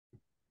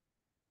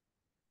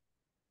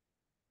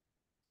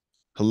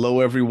Hello,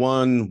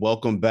 everyone.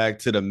 Welcome back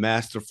to the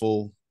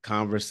Masterful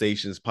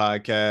Conversations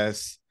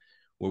podcast,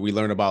 where we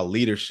learn about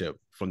leadership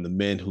from the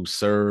men who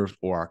served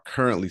or are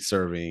currently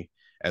serving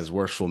as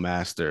worshipful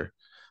master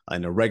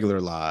in the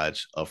regular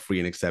lodge of free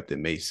and accepted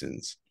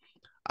Masons.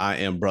 I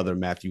am Brother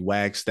Matthew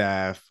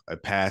Wagstaff, a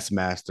past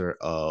master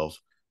of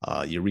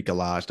Eureka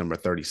Lodge number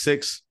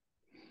 36.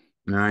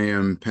 And I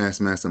am Past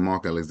Master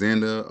Mark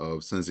Alexander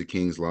of Sons of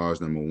Kings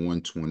Lodge number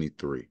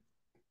 123.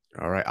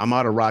 All right. I'm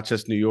out of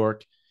Rochester, New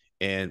York,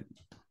 and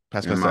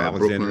past And I'm master out of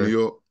Brooklyn, New Alexander.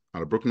 York.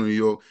 Out of Brooklyn, New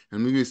York.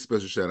 And maybe a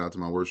special shout out to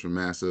my worship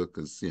master,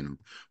 because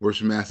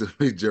worship master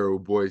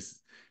Gerald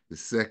Boyce the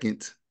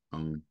second,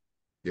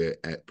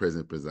 at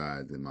present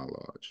presides in my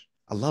lodge.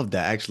 I love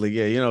that actually.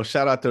 Yeah,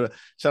 shout out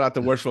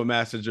to worshipful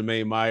master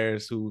Jermaine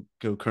Myers, who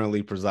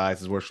currently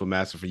presides as worshipful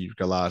master for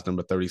Eureka Lodge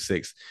number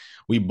 36.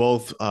 We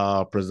both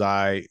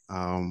preside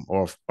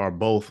or are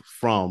both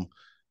from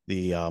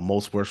the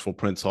most worshipful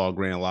Prince Hall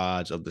Grand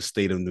Lodge of the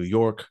state of New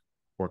York.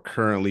 We're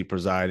currently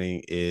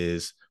presiding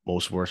is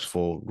most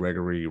worshipful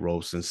Gregory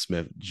Robeson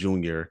Smith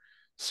Jr.,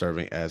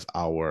 serving as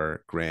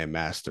our Grand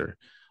Master.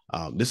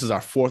 This is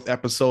our fourth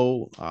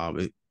episode.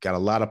 It got a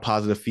lot of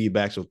positive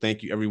feedback. So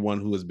thank you everyone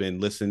who has been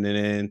listening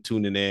in,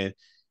 tuning in,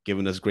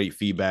 giving us great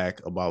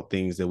feedback about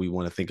things that we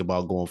want to think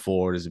about going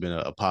forward. It's been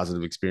a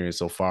positive experience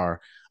so far.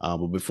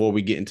 But before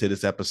we get into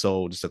this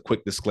episode, just a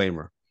quick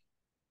disclaimer.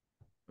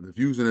 The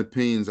views and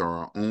opinions are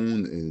our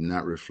own and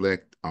not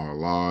reflect our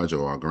lodge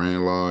or our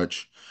Grand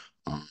Lodge.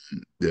 Um,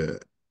 the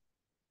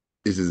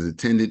This is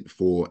intended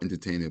for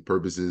entertainment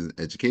purposes,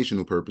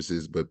 educational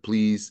purposes, but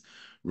please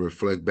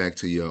reflect back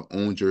to your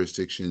own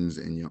jurisdictions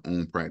and your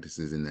own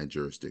practices in that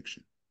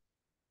jurisdiction.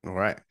 All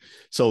right.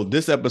 So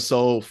this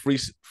episode,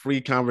 free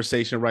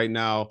conversation right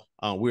now.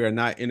 We are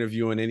not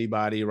interviewing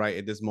anybody right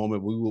at this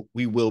moment.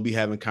 We will be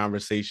having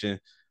conversation.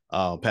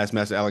 Past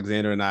Master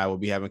Alexander and I will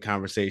be having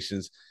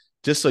conversations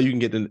just so you can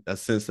get a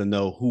sense to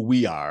know who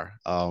we are.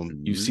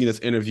 You've Mhm. seen us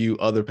interview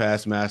other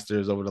past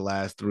masters over the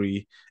last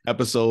 3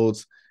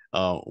 episodes.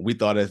 We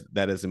thought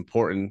that it's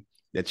important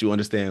that you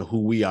understand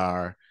who we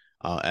are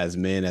as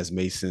men, as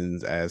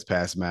Masons, as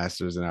past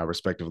masters in our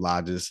respective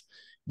lodges,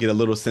 get a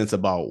little sense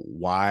about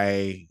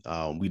why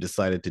we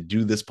decided to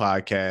do this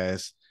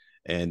podcast,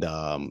 and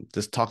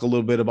just talk a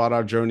little bit about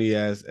our journey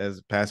as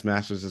past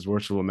masters, as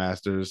worshipful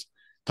masters.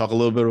 Talk a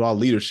little bit about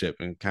leadership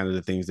and kind of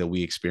the things that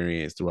we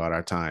experienced throughout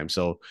our time.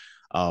 So,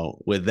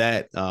 with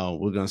that,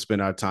 we're going to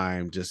spend our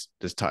time just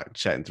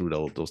chatting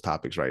through those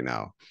topics right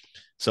now.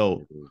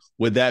 So,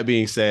 with that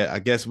being said, I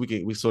guess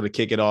we sort of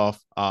kick it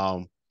off.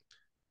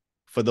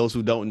 For those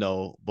who don't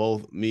know,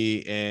 both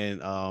me and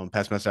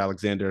Past Master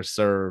Alexander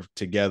served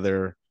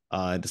together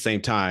at the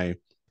same time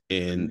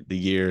in the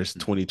years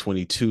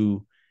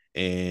 2022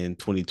 and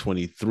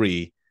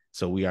 2023.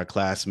 So we are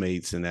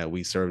classmates and that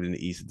we served in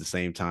the East at the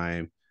same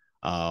time.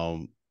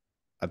 Um,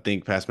 I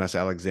think Past Master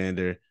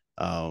Alexander,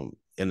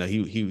 and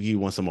he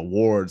won some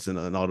awards and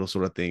all those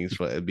sort of things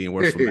for being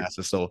worshipful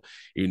master. So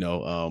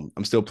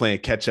I'm still playing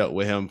catch up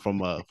with him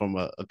from a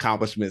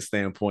accomplishment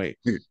standpoint.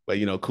 But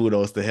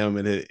kudos to him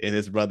and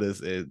his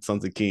brothers and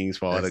Sons of Kings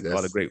for all That's the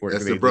that's great work that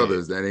that's the they did.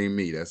 brothers. That ain't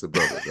me. That's the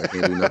brothers. I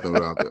can't do nothing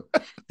without them.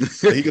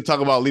 So he could talk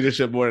about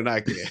leadership more than I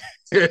can.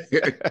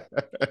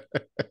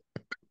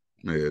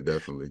 Yeah,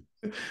 definitely.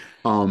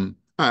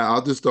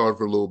 I'll just start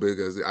for a little bit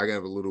because I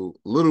got a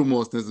little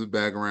more extensive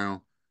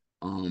background.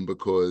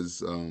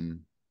 Because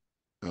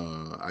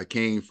I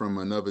came from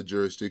another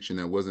jurisdiction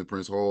that wasn't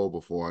Prince Hall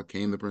before I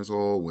came to Prince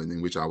Hall,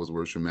 in which I was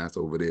worship master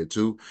over there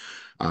too.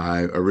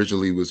 I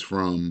originally was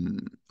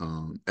from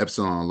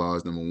Epsilon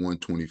Lodge number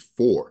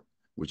 124,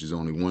 which is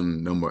only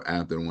one number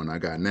after the one I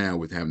got now,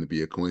 with having to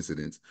be a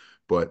coincidence.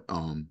 But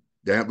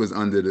that was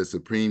under the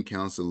Supreme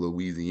Council of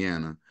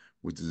Louisiana,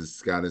 which is a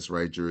Scottish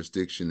Rite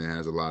jurisdiction that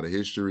has a lot of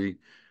history.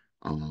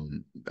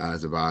 I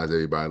advise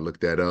everybody to look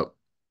that up,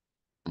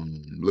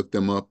 look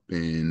them up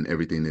and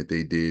everything that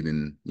they did,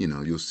 and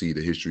you'll see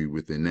the history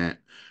within that.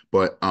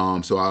 But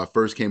so I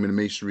first came into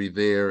masonry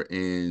there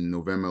in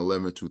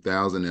November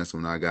 2000. That's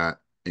when I got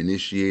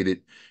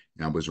initiated,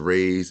 and I was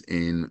raised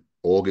in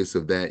August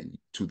of that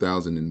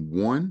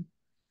 2001.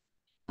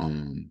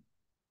 um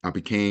I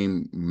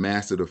became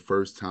master the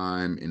first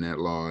time in that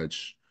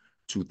lodge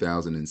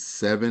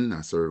 2007.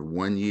 I served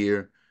 1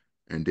 year,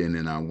 and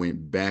then I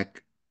went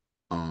back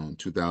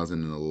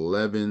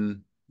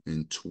 2011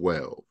 and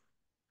 12.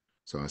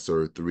 So I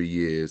served 3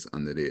 years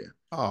under there.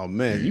 Oh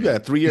man, you got a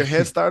And 3 year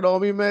head start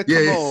on me, man. Come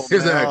yeah, on, man.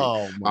 exactly.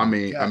 Oh I my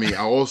mean, I god. mean,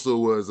 I also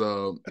was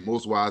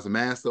most wise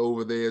master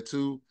over there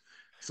too.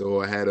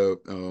 So I had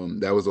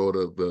that was all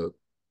the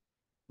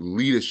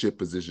leadership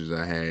positions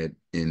I had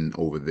in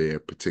over there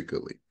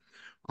particularly.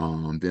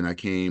 Then I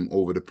came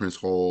over to Prince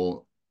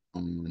Hall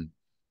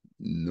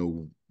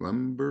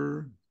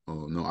November,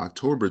 oh no,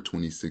 October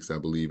 26th, I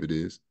believe it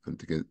is.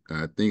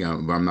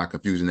 I'm not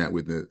confusing that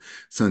with the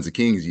Sons of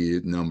Kings year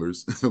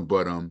numbers,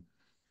 but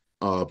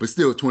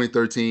still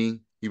 2013,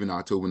 even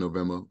October,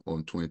 November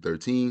on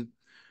 2013.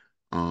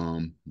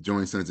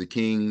 Joined Sons of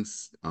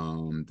Kings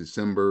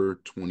December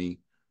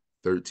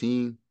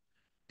 2013.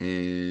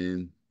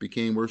 and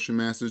became worship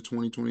masters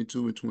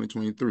 2022 and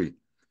 2023.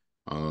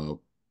 Uh,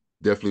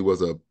 Definitely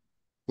was a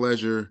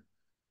pleasure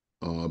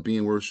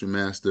being worship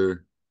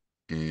master,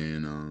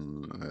 and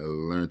I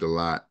learned a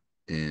lot.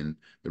 And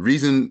the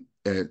reason,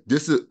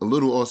 this is a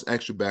little also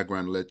extra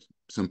background to let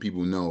some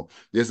people know.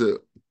 There's a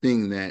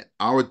thing that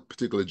our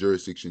particular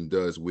jurisdiction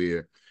does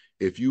where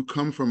if you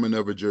come from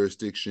another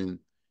jurisdiction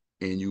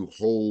and you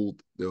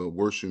hold the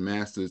worship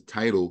master's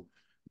title,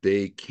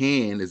 they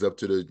can, is up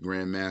to the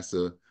Grand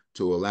Master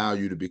to allow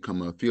you to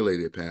become an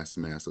affiliated past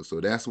master. So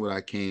that's what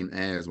I came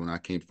as when I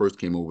first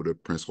came over to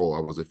Prince Hall. I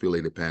was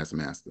affiliated past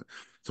master.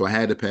 So I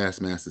had the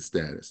past master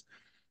status.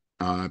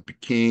 I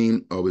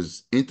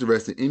was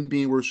interested in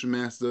being worship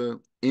master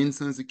in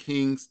Sons of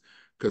Kings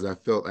because I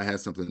felt I had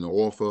something to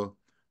offer.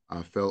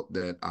 I felt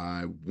that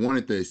I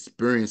wanted the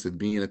experience of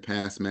being a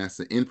past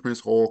master in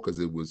Prince Hall because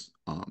it was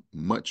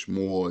much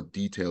more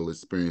detailed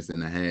experience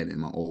than I had in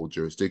my old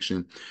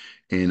jurisdiction.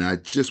 And I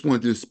just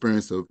wanted the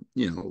experience of,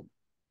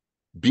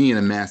 being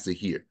a master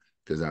here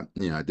because I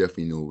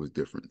definitely knew it was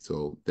different.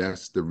 So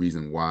that's the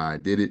reason why I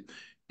did it.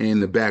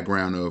 And the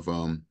background of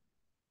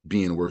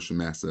being a worship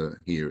master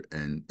here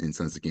and in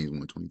Sons of Kings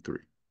 123.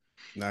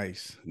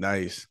 Nice,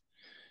 nice.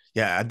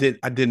 Yeah,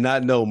 I did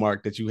not know,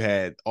 Mark, that you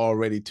had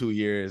already 2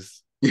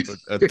 years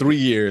or 3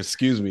 years,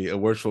 excuse me, a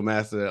worshipful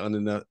master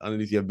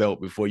underneath your belt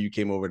before you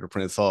came over to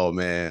Prince Hall,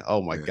 man.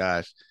 Oh my Yeah,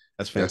 gosh,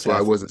 that's that's why it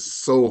fantastic. wasn't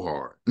so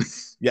hard.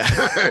 Yeah.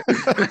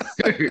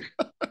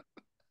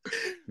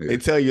 They Yeah.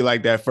 tell you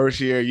like that first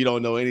year you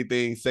don't know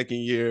anything, second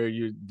year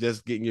you're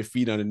just getting your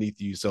feet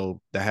underneath you.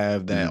 So to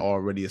have that Mm-hmm.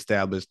 already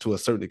established to a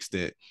certain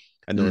extent,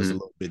 I know it's a Mm-hmm.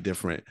 little bit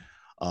different.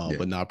 Yeah.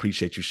 But no, I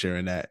appreciate you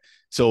sharing that.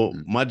 So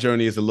Mm-hmm. my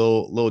journey is a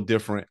little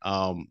different.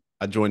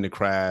 I joined the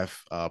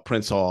craft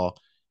Prince Hall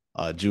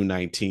June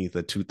 19th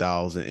of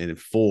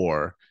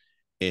 2004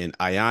 in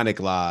Ionic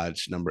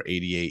Lodge number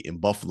 88 in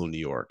Buffalo, New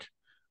York.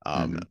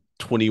 Um, Mm-hmm.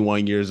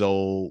 21 years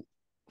old,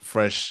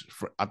 fresh.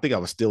 I think I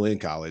was still in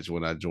college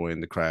when I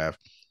joined the craft.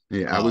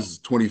 Yeah, I Um, was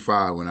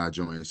 25 when I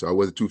joined, so I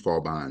wasn't too far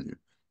behind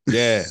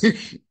yeah,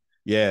 you.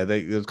 yeah,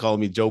 they was calling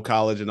me Joe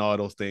College and all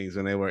those things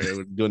when they were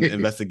doing the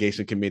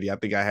investigation committee. I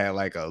think I had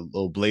like a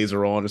little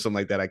blazer on or something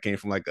like that. I came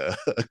from like a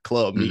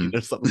club meeting Mm-hmm.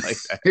 or something like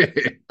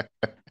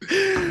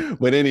that.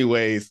 But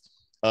anyways,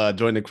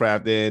 joined the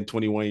craft then,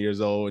 21 years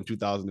old in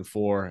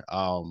 2004.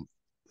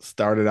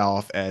 Started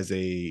off as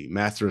a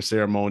master of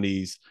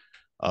ceremonies,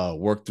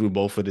 worked through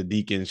both of the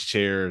deacons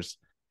chairs,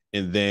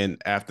 and then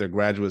after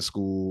graduate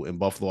school in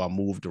Buffalo, I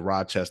moved to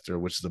Rochester,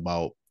 which is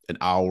about an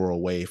hour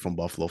away from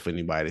Buffalo for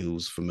anybody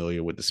who's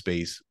familiar with the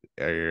space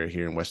area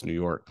here in West New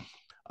York.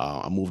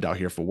 I moved out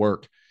here for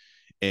work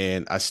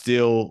and I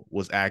still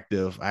was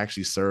active. I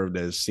actually served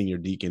as senior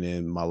deacon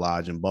in my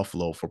lodge in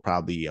Buffalo for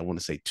probably, I want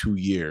to say 2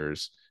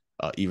 years,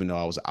 even though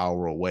I was an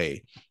hour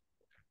away.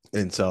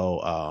 And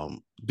so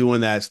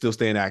doing that, still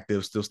staying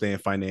active, still staying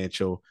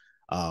financial.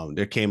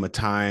 There came a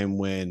time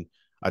when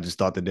I just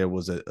thought that there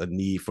was a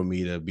need for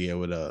me to be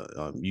able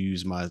to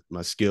use my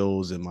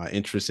skills and my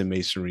interest in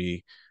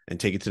masonry and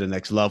take it to the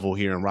next level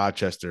here in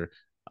Rochester.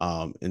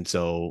 And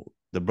so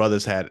the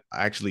brothers had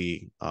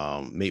actually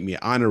made me an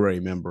honorary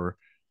member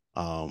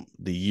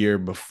the year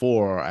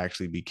before I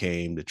actually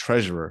became the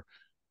treasurer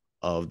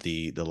of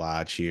the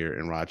lodge here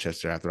in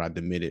Rochester after I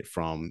demitted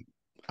from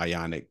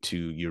Ionic to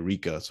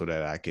Eureka so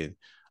that I could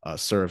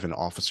serve in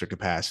officer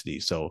capacity.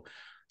 So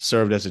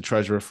served as a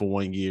treasurer for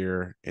 1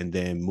 year and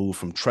then moved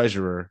from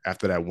treasurer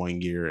after that 1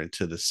 year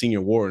into the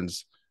senior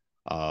warden's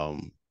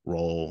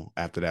role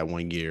after that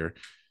 1 year.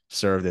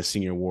 Served as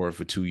senior warden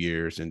for 2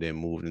 years and then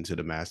moved into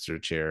the master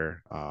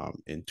chair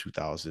in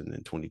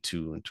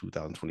 2022 and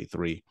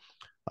 2023.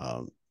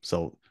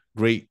 So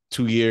great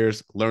 2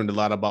 years, learned a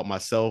lot about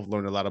myself,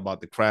 learned a lot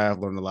about the craft,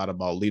 learned a lot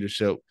about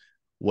leadership,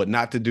 what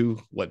not to do,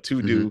 what to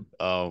Mm-hmm. do,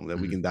 that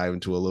we Mm-hmm. can dive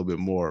into a little bit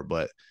more.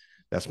 But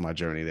that's my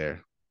journey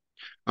there.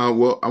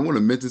 Well, I want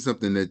to mention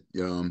something that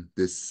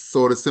that's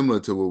sort of similar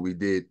to what we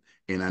did,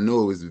 and I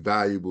know it was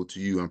valuable to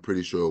you. I'm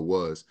pretty sure it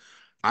was.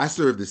 I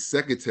served as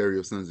secretary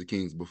of Sons of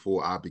Kings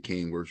before I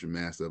became worship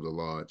master of the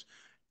lodge,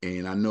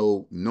 and I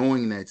know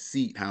knowing that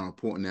seat, how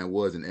important that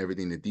was, and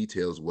everything the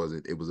details was,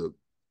 it was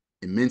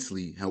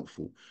immensely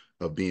helpful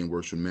of being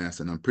worship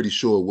master. And I'm pretty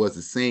sure it was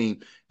the same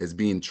as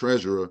being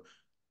treasurer,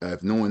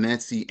 of knowing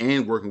that seat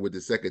and working with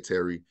the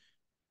secretary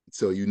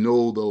so you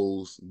know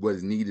those what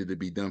is needed to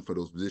be done for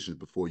those positions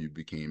before you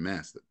became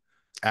master.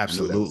 I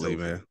know that was Absolutely,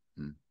 helpful.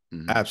 man.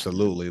 Mm-hmm.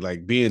 Absolutely.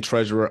 Like being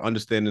treasurer,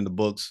 understanding the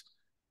books,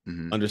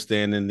 Mm-hmm.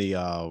 understanding the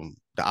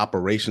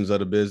operations of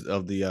the biz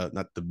of the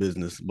not the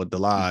business, but the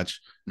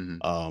lodge,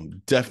 Mm-hmm.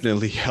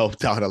 definitely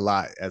helped out a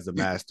lot as a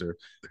master.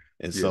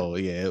 And Yeah. so,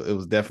 yeah, it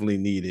was definitely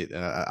needed.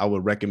 I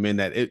would recommend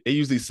that. It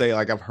usually say,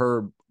 like I've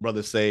heard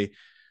brothers say,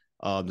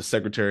 the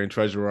secretary and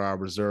treasurer are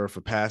reserved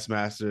for past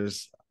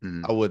masters.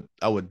 Mm-hmm.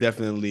 I would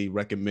definitely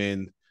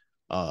recommend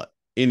uh,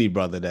 any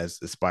brother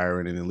that's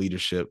aspiring in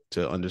leadership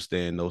to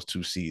understand those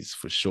two seats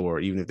for sure,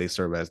 even if they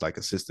serve as like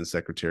assistant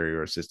secretary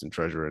or assistant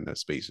treasurer in their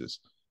spaces.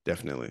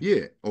 Definitely.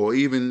 Yeah, or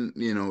even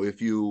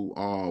if you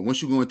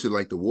once you go into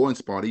like the warden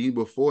spot, even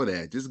before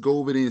that, just go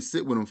over there and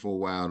sit with them for a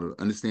while to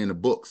understand the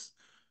books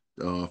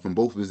from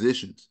both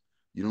positions.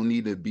 You don't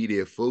need to be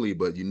there fully,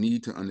 but you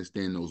need to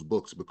understand those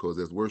books because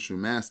as worship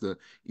master,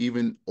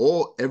 even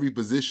all every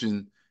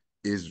position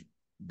is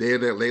there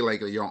that lay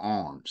like your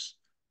arms.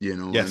 You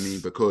know what I mean?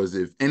 Yes. Because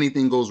if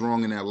anything goes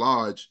wrong in that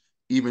lodge,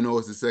 even though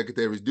it's the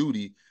secretary's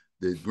duty,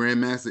 the Grand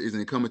Master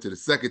isn't coming to the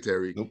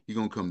secretary, Nope. he's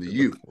gonna come to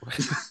you.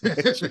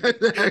 That's true.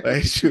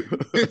 That's true.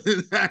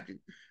 Exactly.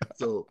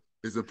 So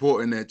it's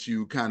important that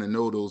you kind of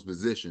know those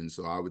positions.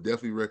 So I would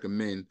definitely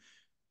recommend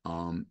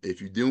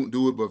if you don't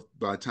do it, but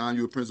by the time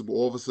you're a principal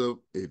officer,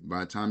 if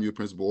by the time you're a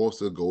principal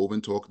officer, go over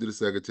and talk to the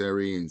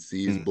secretary and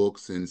see his Mm,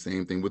 books, and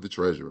same thing with the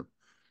treasurer.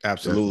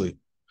 absolutely. Definitely.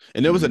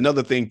 And there was Mm-hmm.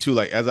 another thing too,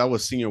 like as I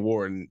was senior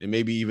warden, and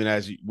maybe even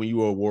when you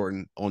were a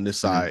warden on this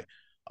side,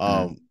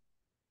 Mm-hmm. um,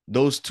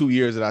 those 2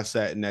 years that I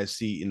sat in that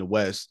seat in the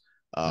West,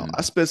 Mm-hmm.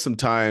 I spent some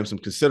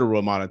considerable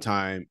amount of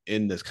time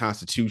in this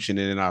Constitution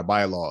and in our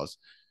bylaws.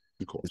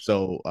 Of course.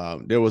 So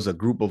there was a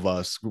group of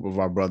us, group of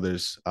our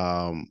brothers,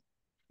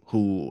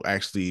 who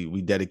actually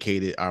we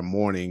dedicated our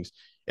mornings.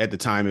 At the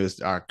time, it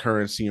was our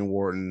current senior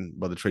warden,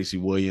 Brother Tracy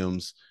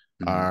Williams,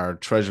 Mm-hmm. our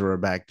treasurer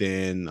back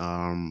then,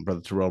 Brother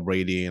Terrell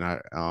Brady, and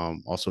I,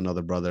 also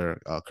another brother,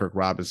 Kirk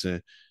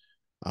Robinson.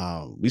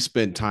 We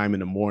spent time in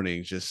the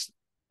mornings just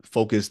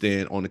focused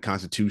in on the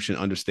Constitution,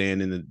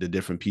 understanding the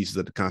different pieces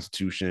of the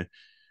Constitution,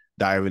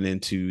 diving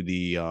into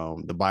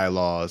the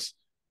bylaws,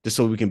 just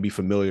so we can be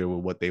familiar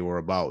with what they were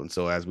about. And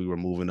so as we were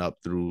moving up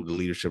through the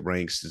leadership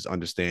ranks, just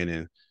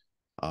understanding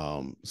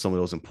some of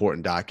those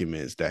important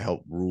documents that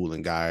help rule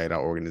and guide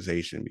our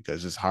organization,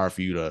 because it's hard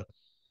for you to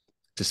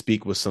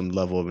speak with some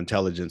level of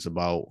intelligence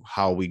about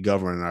how we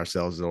govern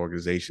ourselves as an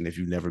organization if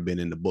you've never been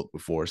in the book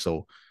before.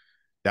 So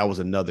that was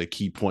another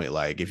key point.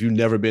 Like if you've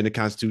never been to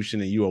Constitution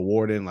and you are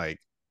warden, like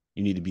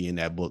you need to be in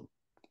that book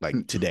like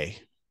today.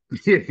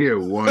 Yeah,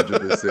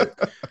 100%.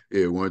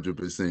 Yeah,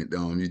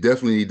 100%. You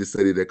definitely need to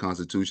study the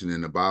Constitution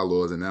and the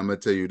bylaws. And I'm gonna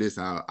tell you this: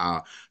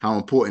 how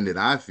important that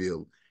I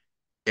feel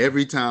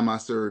every time I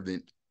served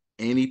in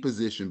any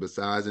position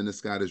besides in the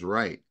Scottish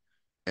Rite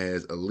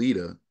as a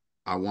leader,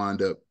 I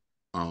wound up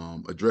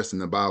addressing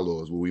the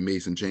bylaws where we made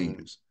some Mm-hmm.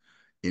 changes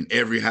in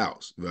every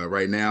house.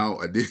 Right now,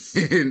 I did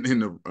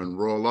in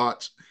Royal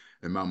Arch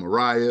and Mount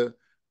Moriah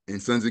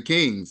and Sons of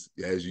Kings.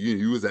 As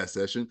you was that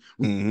session,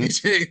 we Mm-hmm.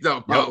 changed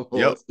our Yep. Yep.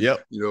 bylaws.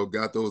 Yep.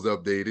 Got those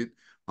updated.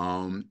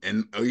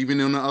 And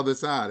even on the other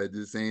side, I did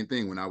the same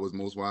thing. When I was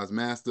Most Wise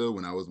Master,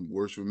 when I was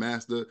Worship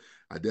Master,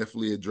 I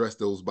definitely addressed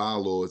those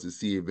bylaws to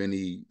see if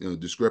any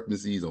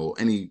discrepancies or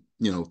any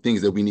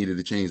things that we needed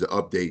to change or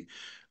update.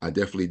 I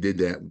definitely did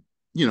that.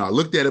 I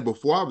looked at it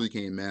before I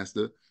became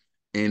master,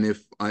 and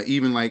if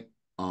even like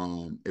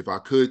if I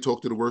could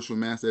talk to the worship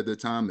master at the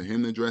time, the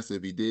hymn address,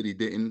 if he did, he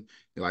didn't.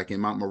 Like in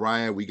Mount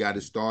Moriah, we got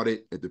it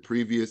started at the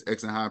previous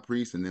ex and high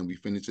priest, and then we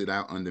finished it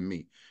out under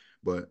me.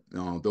 But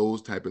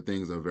those type of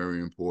things are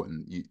very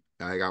important.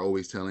 Like I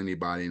always tell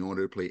anybody, in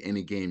order to play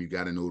any game, you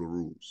got to know the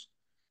rules.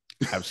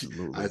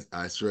 Absolutely.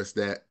 I stress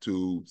that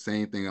too.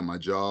 Same thing at my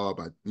job.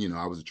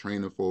 I was a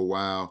trainer for a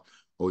while.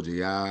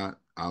 OJI.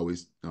 I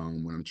always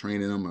when I'm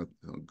training them,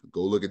 I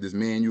go look at this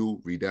manual,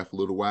 read that for a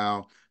little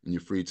while in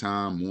your free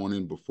time,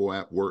 morning, before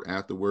at work,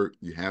 after work.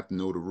 You have to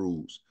know the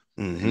rules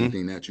for Mm-hmm.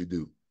 anything that you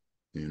do.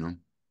 You know.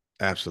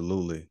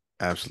 Absolutely.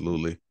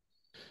 Absolutely.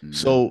 Mm-hmm.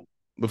 So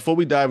before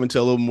we dive into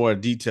a little more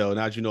detail,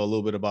 now that you know a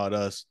little bit about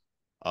us,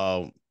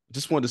 um,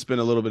 just wanted to spend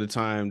a little bit of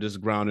time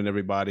just grounding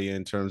everybody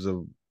in terms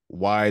of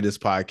why this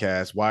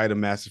podcast, why the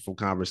Masterful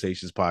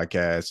Conversations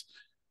podcast.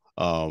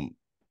 Um,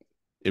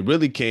 it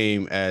really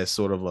came as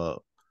sort of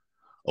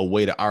a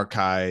way to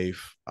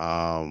archive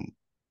the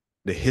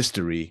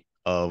history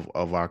of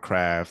our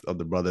craft, of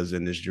the brothers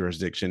in this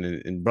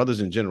jurisdiction, and brothers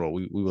in general.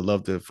 We would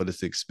love for this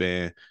to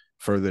expand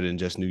further than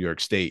just New York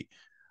State,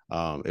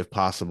 if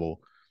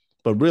possible.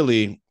 But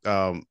really,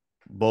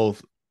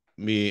 both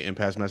me and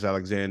Pastor Master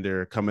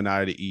Alexander coming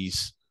out of the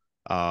East,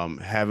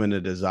 having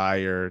a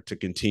desire to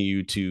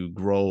continue to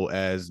grow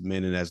as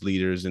men and as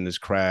leaders in this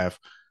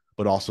craft,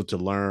 but also to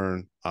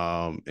learn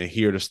and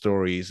hear the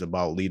stories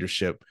about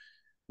leadership.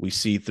 We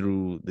see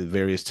through the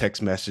various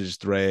text message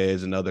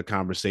threads and other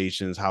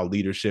conversations how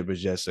leadership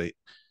is just a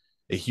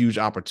huge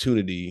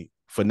opportunity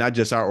for not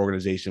just our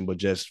organization, but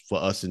just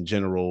for us in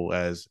general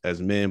as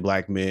men,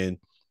 Black men,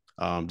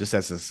 just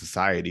as a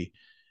society.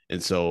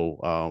 And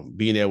so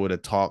being able to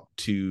talk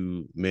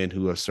to men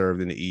who have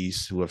served in the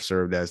East, who have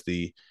served as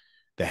the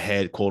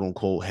head, quote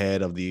unquote,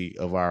 head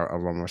of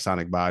our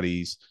Masonic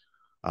bodies,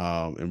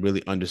 and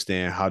really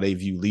understand how they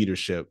view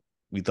leadership,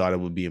 we thought it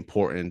would be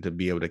important to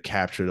be able to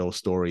capture those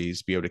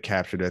stories, be able to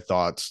capture their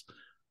thoughts,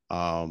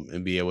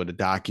 and be able to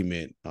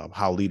document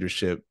how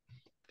leadership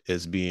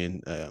is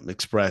being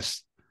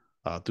expressed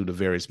through the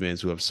various men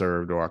who have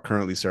served or are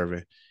currently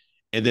serving,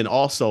 and then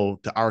also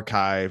to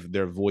archive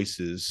their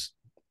voices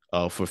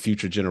for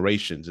future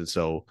generations. And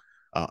so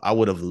I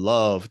would have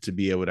loved to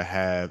be able to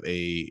have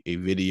a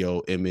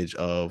video image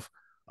of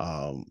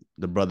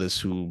the brothers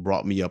who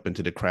brought me up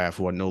into the craft,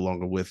 who are no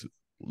longer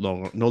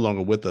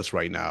with us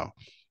right now.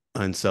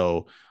 And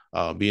so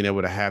being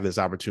able to have this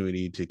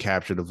opportunity to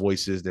capture the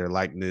voices, their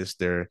likeness,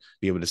 be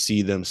able to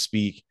see them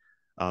speak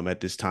at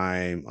this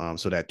time,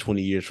 so that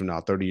 20 years from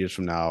now, 30 years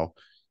from now,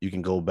 you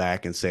can go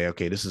back and say,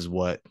 okay, this is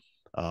what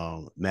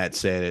Matt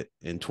said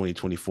in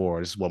 2024.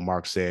 This is what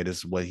Mark said. This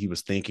is what he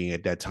was thinking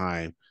at that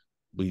time.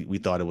 We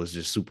thought it was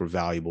just super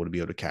valuable to be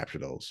able to capture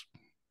those.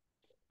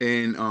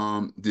 And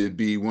to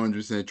be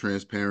 100%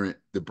 transparent,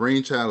 the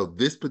brainchild of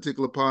this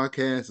particular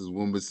podcast is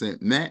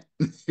 1% Matt,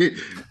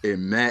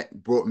 and Matt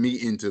brought me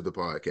into the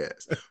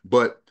podcast.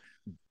 But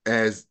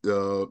as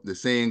the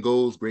saying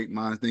goes, great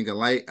minds think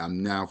alike.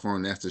 I'm now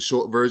from that's the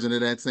short version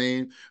of that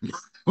saying.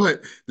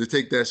 But to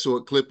take that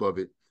short clip of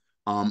it,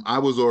 I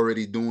was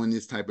already doing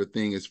this type of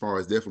thing as far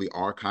as definitely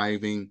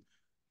archiving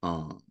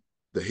uh,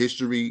 the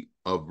history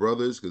of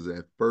brothers. Because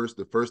at first,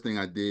 the first thing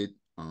I did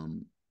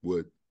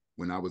would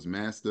when I was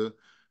master,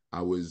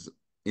 I was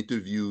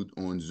interviewed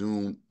on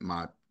Zoom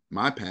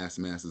my past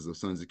masters of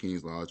Sons of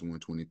Kings Lodge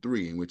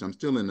 123, in which I'm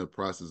still in the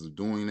process of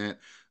doing that.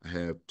 I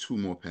have 2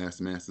 more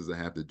past masters I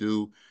have to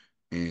do,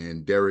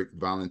 and Derek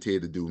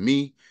volunteered to do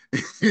me.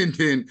 And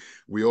then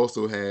we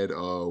also had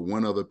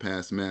 1 other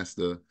past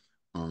master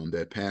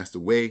that passed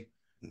away.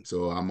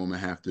 So I'm gonna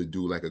have to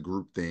do like a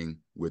group thing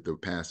with the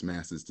past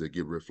masters to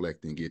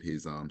reflect and get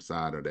his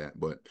side of that.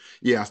 But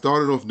yeah, I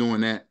started off doing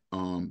that,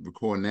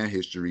 recording that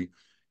history.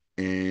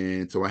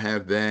 And so I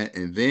have that.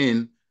 And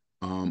then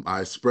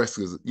I expressed,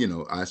 because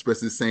I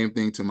expressed the same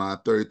thing to my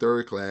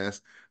 33rd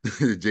class,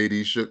 the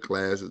JD Shook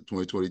class of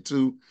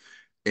 2022.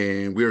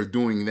 And we're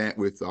doing that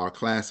with our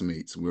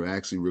classmates. We're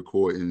actually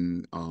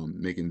recording,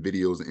 making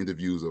videos and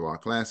interviews of our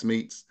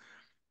classmates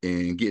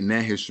and getting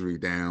that history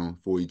down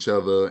for each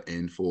other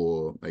and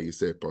for, like you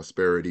said,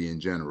 prosperity in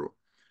general.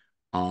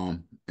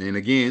 And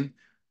again,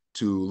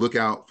 to look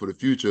out for the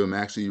future, I'm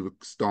actually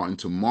starting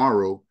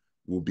tomorrow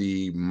will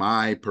be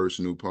my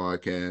personal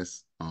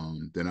podcast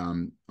that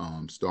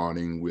I'm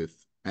starting with,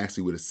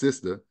 actually with a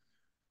sister.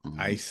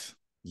 Nice.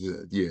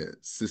 Yeah,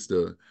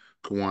 Sister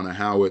Kawana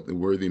Howard, the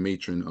worthy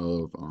matron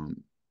of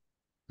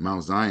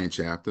Mount Zion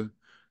chapter,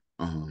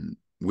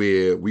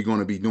 where we're going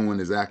to be doing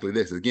exactly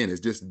this. Again,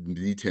 it's just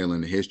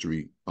detailing the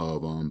history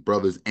of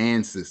brothers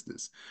and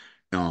sisters.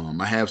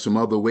 I have some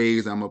other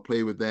ways I'm going to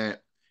play with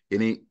that.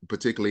 It ain't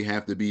particularly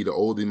have to be the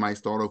older, might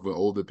start off with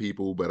older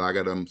people, but I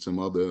got some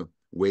other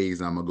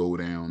ways I'm going to go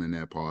down in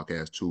that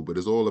podcast too. But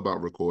it's all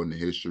about recording the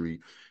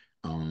history,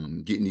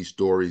 getting these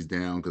stories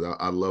down, because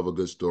I love a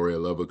good story. I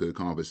love a good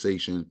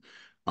conversation.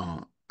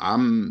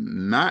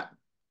 I'm not,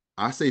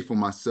 I say for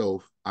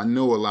myself, I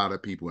know a lot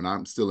of people, and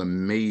I'm still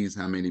amazed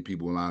how many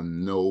people I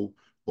know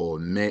or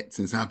met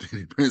since I've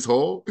been in Prince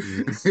Hall,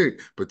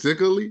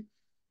 particularly.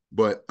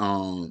 But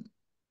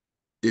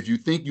if you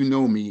think you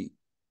know me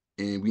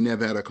and we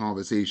never had a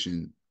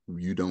conversation,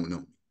 you don't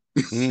know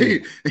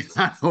me.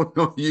 I don't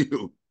know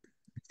you.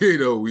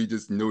 We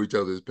just know each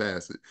other's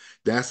past it.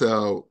 That's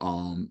how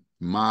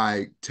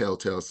my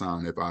telltale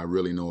sign if I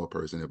really know a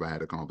person, if I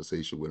had a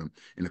conversation with them,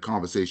 in a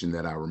conversation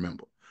that I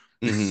remember.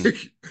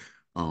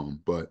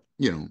 But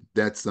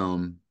that's there's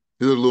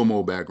a little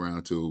more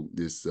background to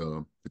this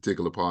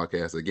particular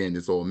podcast. Again,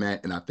 it's all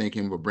Matt, and I thank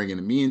him for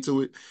bringing me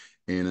into it.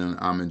 And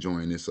I'm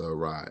enjoying this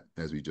ride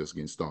as we just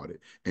getting started.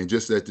 And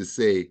just that to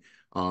say,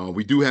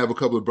 we do have a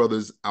couple of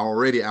brothers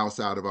already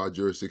outside of our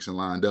jurisdiction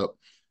lined up.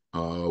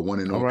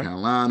 One in North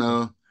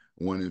Carolina,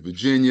 one in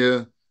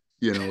Virginia.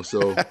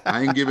 So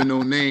I ain't giving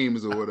no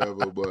names or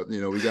whatever, but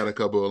we got a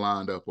couple of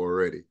lined up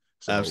already.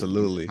 So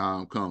Absolutely.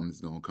 Time comes,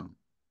 it's gonna come.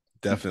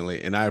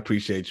 Definitely. And I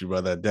appreciate you,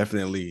 brother.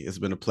 Definitely. It's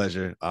been a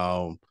pleasure.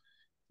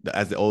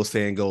 As the old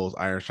saying goes,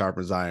 iron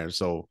sharpens iron.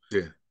 So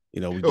yeah. We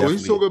when you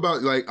talk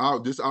about like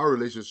our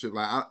relationship,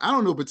 like I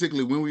don't know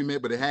particularly when we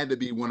met, but it had to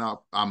be when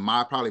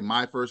probably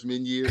my first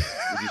mid-year,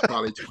 which is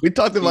probably we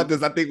talked about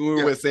this, I think, when we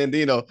were with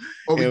Sandino.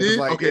 Oh, we did?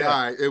 Like, okay,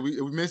 all right.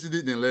 We mentioned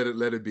it, then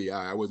let it be.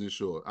 All right, I wasn't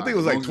sure. I think it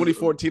was like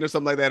 2014 or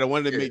something like that. Or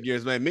one of the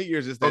mid-years, man.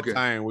 Mid-years is that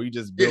time where you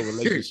just build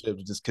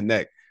relationships, just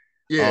connect.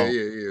 Yeah,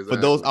 exactly. For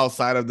those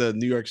outside of the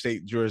New York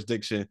State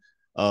jurisdiction,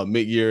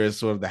 mid-year is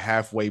sort of the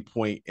halfway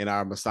point in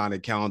our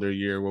Masonic calendar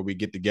year where we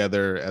get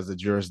together as a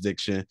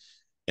jurisdiction,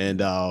 and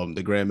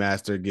the Grand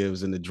Master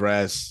gives an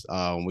address.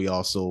 We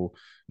also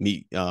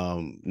meet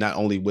not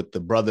only with the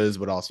brothers,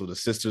 but also the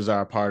sisters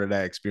are a part of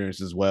that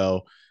experience as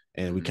well.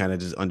 And we kind of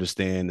just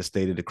understand the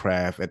state of the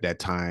craft at that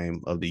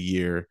time of the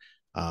year.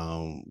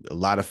 A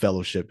lot of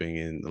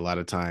fellowshipping, and a lot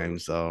of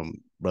times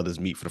brothers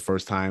meet for the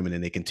first time, and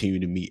then they continue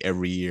to meet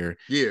every year.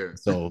 Yeah.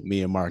 So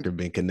me and Mark have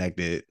been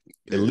connected.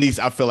 At least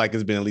I feel like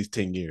it's been at least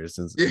 10 years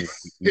since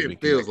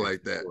it feels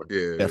like that.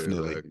 Yeah,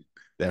 definitely, exactly.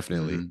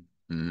 definitely.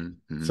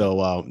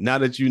 So now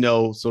that you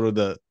know sort of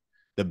the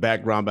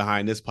background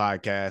behind this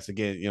podcast,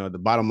 again, the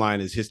bottom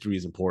line is history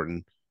is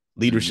important,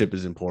 leadership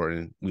is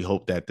important. We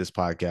hope that this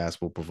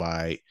podcast will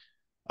provide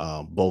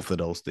both of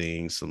those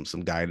things,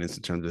 some guidance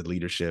in terms of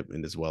leadership,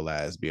 and as well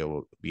as be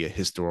able to be a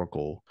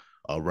historical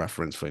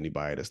reference for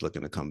anybody that's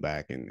looking to come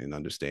back and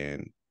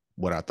understand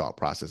what our thought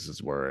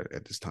processes were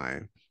at this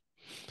time.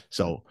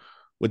 So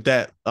with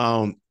that,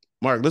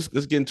 Mark, let's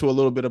get into a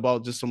little bit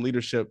about just some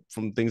leadership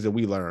from things that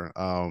we learned.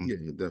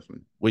 Yeah,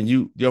 definitely. When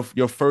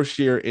your first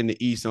year in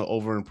the East and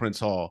over in Prince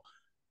Hall,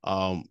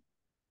 um,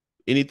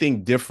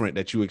 anything different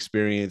that you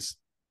experienced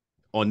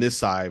on this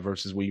side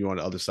versus when you're on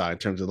the other side in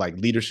terms of like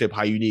leadership,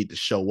 how you need to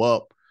show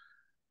up.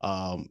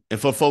 And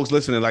for folks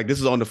listening, like this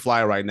is on the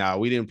fly right now.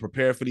 We didn't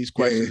prepare for these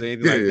Yeah, questions or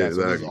anything yeah, like yeah, that.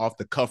 So this is exactly. off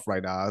the cuff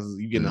right now.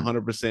 You getting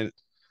 100%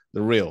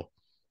 the real.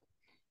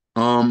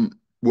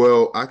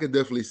 Well, I could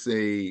definitely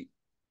say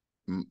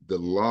the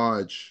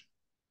lodge,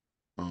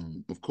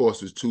 of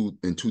course, was two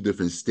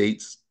different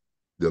states.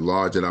 The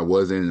lodge that I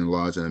was in and the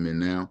lodge that I'm in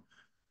now.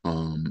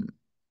 Um,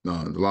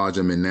 the lodge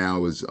I'm in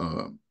now is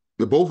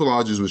the both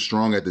lodges were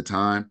strong at the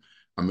time.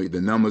 I mean,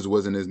 the numbers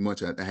wasn't as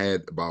much. I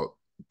had about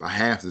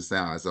half the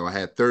size. So I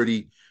had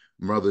 30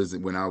 brothers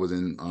when I was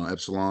in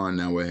Epsilon.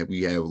 Now we have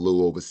a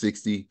little over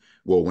 60.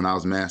 Well, when I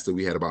was master,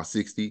 we had about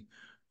 60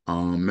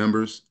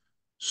 members.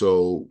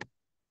 So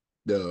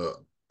the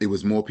it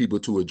was more people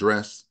to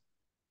address.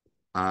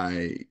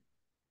 I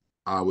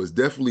I was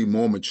definitely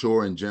more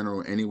mature in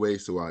general anyway,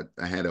 so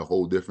I had a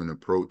whole different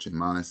approach and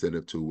mindset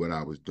up to what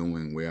I was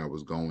doing, where I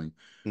was going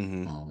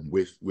Mm-hmm.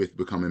 with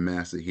becoming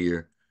master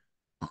here.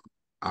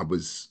 I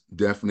was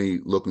definitely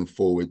looking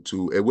forward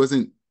to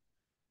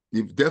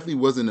it definitely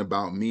wasn't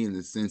about me in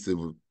the sense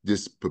of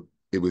just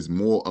it was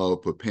more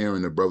of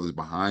preparing the brothers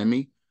behind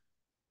me,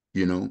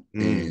 Mm.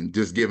 and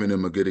just giving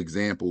them a good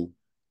example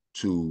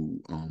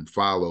to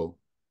follow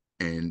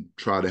and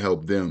try to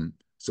help them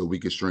so we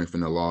can strengthen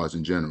the laws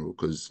in general.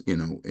 Because,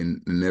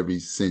 in every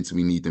sense,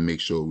 we need to make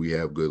sure we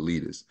have good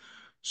leaders.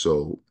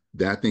 So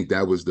I think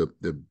that was the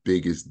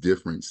biggest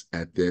difference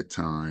at that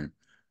time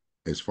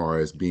as far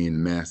as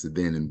being master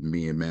then and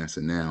being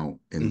master now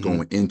and Mm-hmm.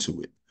 going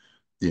into it.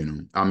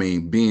 I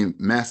mean, being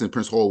master in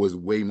Prince Hall was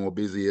way more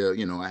busier.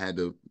 I had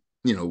to,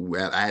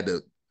 I had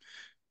to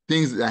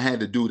things that I had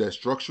to do that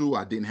structural,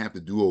 I didn't have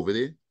to do over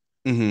there.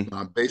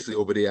 Mm-hmm. Basically,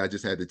 over there, I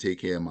just had to take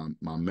care of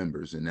my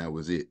members, and that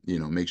was it.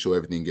 Make sure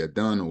everything get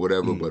done or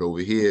whatever. Mm-hmm. But over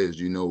here, as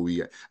you know,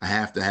 I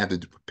have to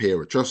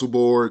prepare a trestle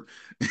board.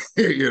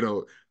 you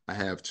know, I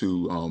have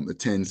to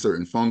attend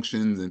certain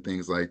functions and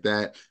things like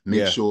that. Make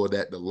Yeah. sure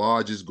that the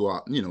lodges go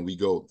out. We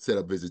go set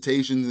up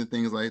visitations and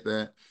things like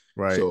that.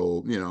 Right.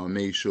 So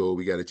make sure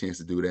we got a chance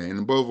to do that, and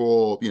above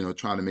all,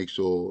 try to make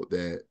sure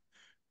that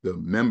the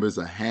members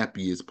are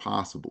happy as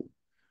possible,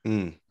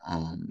 Mm.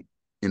 um,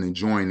 and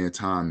enjoying their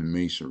time in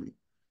masonry.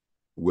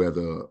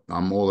 Whether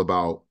I'm all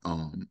about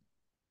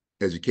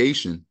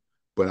education,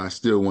 but I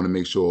still want to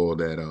make sure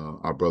that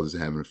our brothers are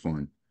having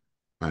fun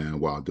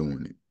while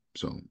doing it.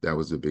 So that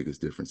was the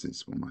biggest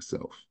differences for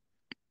myself.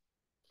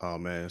 Oh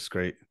man, it's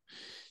great.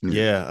 Yeah.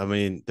 Yeah, I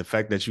mean, the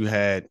fact that you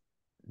had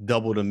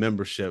double the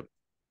membership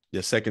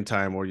your second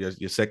time or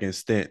your second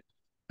stint,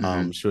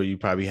 I'm Mm-hmm. sure you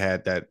probably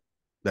had that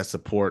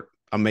support.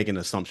 I'm making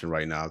an assumption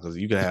right now because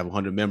you could have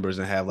 100 members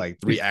and have like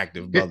 3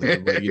 active brothers,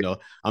 but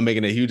I'm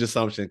making a huge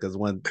assumption because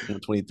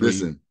 123.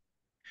 Listen,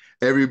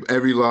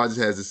 every lodge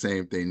has the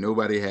same thing.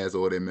 Nobody has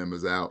all their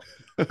members out,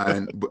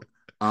 and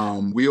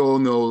we all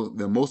know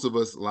that most of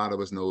us, a lot of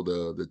us know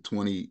the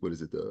 20. What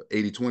is it? The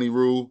 80-20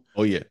 rule.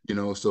 Oh yeah,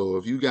 So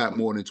if you got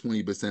more than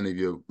 20% of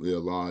your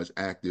lodge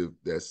active,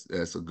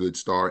 that's a good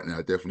start. And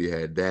I definitely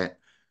had that.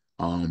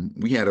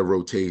 We had a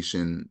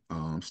rotation,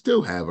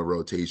 still have a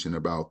rotation,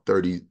 about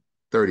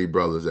 30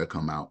 brothers that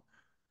come out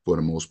for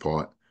the most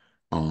part.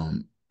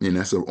 And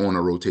that's on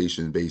a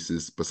rotation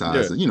basis,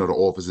 besides, yeah, the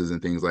offices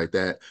and things like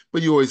that.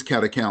 But you always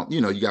gotta count,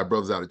 you got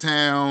brothers out of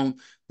town.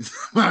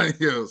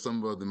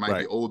 Some of them might be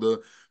right, older,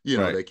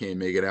 right. they can't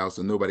make it out.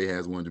 So nobody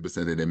has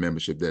 100% of their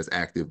membership that's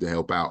active to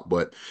help out.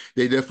 But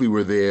they definitely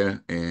were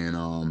there.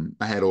 And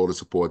I had all the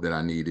support that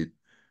I needed.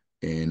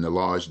 And the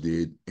lodge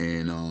did.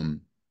 And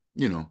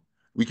you know,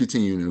 we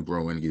continue to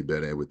grow and get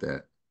better with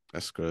that.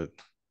 That's good.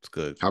 It's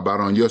good. How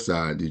about on your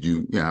side?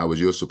 How was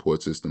your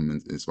support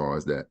system as far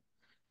as that?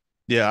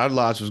 Yeah, our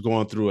lodge was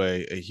going through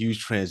a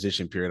huge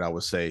transition period, I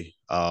would say.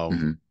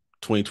 Mm-hmm.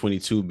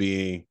 2022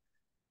 being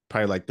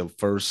probably like the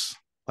first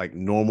like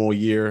normal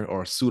year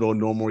or pseudo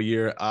normal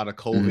year out of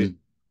COVID.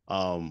 Mm-hmm.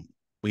 Um,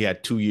 we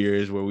had 2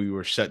 years where we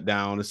were shut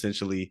down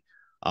essentially,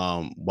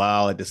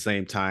 while at the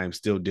same time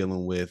still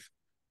dealing with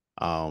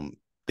um,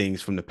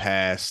 things from the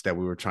past that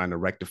we were trying to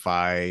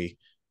rectify,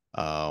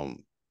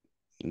 um,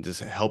 and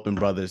just helping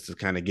brothers to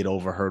kind of get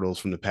over hurdles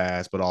from the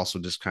past, but also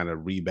just kind of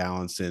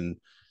rebalancing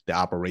the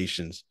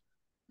operations.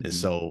 And Mm-hmm.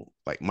 so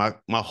like my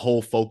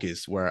whole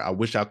focus, where I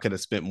wish I could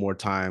have spent more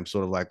time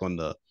sort of like on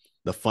the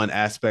fun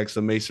aspects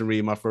of masonry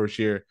in my first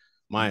year,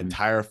 my Mm-hmm.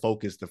 entire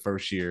focus the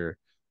first year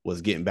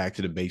was getting back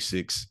to the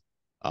basics,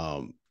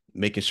 um,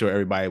 making sure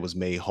everybody was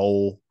made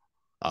whole.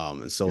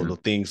 And so Yeah. the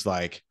things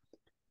like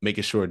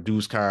making sure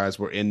dues cards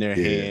were in their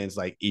Yeah. hands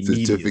like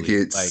immediately.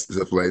 Certificates, Like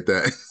stuff like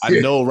that. I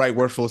know right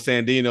word for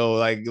Sandino,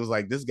 like it was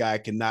like this guy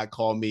cannot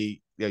call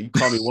me. Yeah, you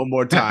call me one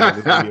more time,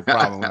 it's gonna be a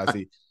problem when I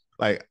see.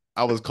 Like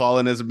I was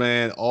calling this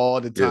man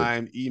all the Yeah.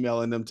 time,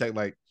 emailing them, tech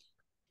like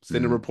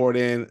send a Mm-hmm. report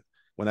in.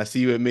 when I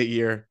see you at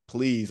mid-year,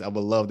 please, I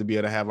would love to be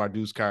able to have our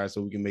dues cards so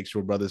we can make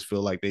sure brothers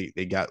feel like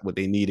they got what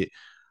they needed.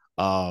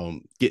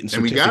 Getting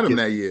And we got him certificates.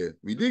 that year.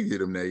 We did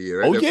get him that year,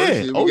 right? Oh That first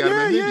yeah, year we oh got him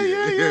yeah, at yeah,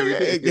 mid-year. yeah, Yeah,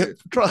 yeah, we yeah. did.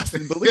 Trust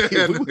and believe,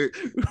 we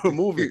were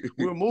moving,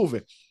 we were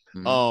moving.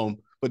 Mm-hmm.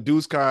 But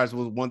dues cards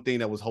was one thing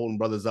that was holding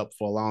brothers up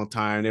for a long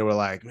time. They were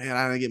like, man,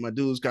 I didn't get my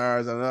dues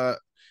cards and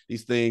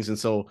these things, and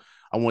so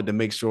I wanted to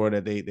make sure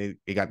that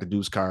they got the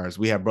dues cards.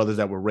 We had brothers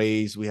that were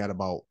raised. We had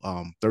about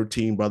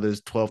 13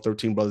 brothers, 12,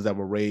 13 brothers that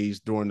were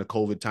raised during the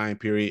COVID time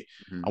period.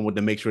 Mm-hmm. I wanted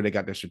to make sure they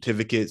got their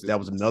certificates. That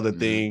was another Mm-hmm.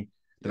 thing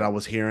that I Yep.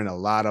 was hearing a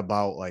lot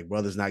about, like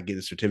brothers not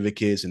getting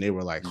certificates, and they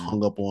were like Mm-hmm.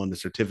 hung up on the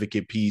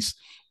certificate piece,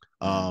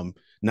 Mm-hmm.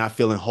 not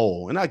feeling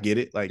whole. And I get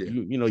it. Like Yeah.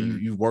 you Mm-hmm.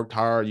 you've worked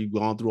hard, you've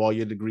gone through all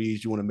your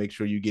degrees, you want to make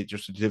sure you get your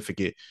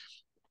certificate.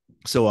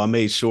 So I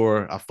made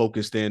sure I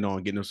focused in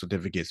on getting those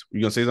certificates.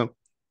 You gonna say something?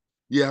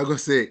 Yeah, I'm gonna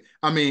say,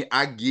 I mean,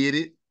 I get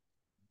it,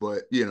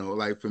 but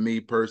like for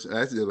me personally,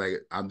 that's just like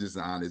I'm just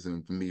honest,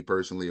 and for me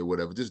personally or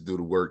whatever, just do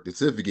the work. The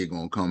certificate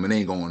gonna come, it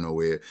ain't going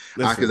nowhere.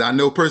 Because Listen, I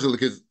know personally,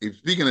 because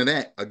speaking of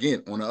that,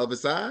 again, on the other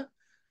side,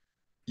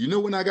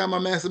 when I got my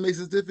Master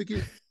Mason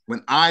certificate?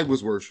 When I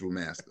was worshipful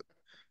master.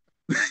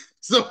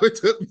 So it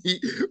took me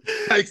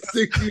like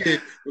 6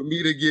 years for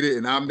me to get it,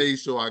 and I made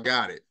sure I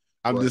got it.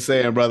 I'm But just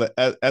saying, brother,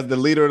 as the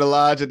leader of the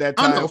lodge at that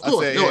I know, time, of I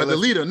course, said, hey,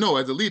 listen, no,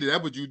 as a leader,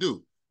 that's what you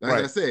do. Like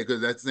I right. said,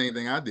 because that's the same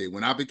thing I did.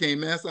 When I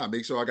became master, I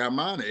make sure I got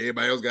mine and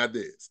everybody else got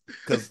theirs.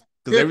 Because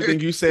Yeah, everything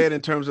you said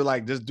in terms of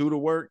like just do the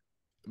work,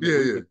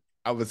 yeah,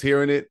 I was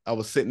hearing it. I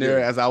was sitting there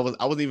yeah, as I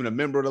wasn't even a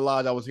member of the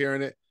lodge. I was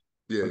hearing it.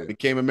 When I yeah,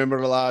 became a member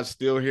of the lodge,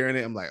 still hearing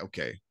it. I'm like,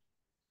 okay,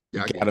 we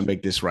yeah. I got to get you.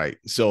 make this right.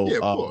 So, Yeah,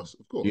 of course,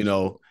 of you course, of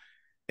know, course.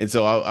 and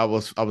so I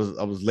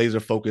was laser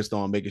focused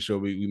on making sure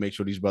we make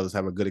sure these brothers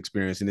have a good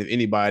experience. And if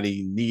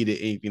anybody needed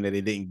anything that they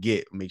didn't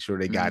get, make sure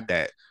they Mm-hmm. got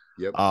that.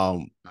 Yep,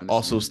 Also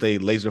understand. stay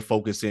laser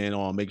focused in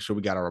on making sure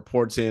we got our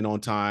reports in on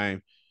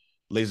time,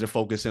 laser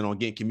focusing on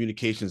getting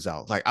communications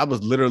out. Like I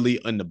was literally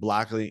in the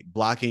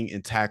blocking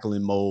and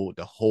tackling mode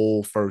the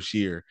whole first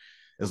year.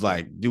 It's Okay.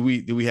 like, do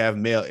we have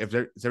mail?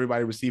 Is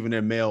everybody receiving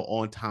their mail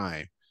on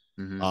time?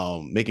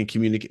 Mm-hmm.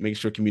 Making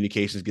sure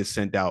communications get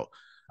sent out.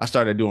 I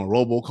started doing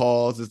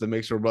robocalls just to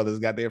make sure brothers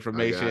got the I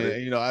information. got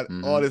it. All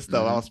Mm-hmm. this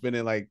stuff. I Mm-hmm. was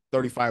spending like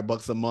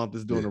 $35 a month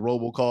just doing Yeah. the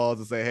robocalls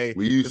and say, hey,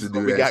 We used this to is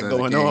what do we that, got Sons of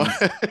going on.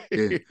 Kings.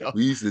 Yeah, you know?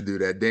 we used to do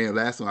that. Damn,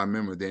 last time I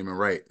remember Damon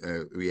Wright,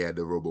 we had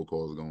the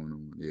robocalls going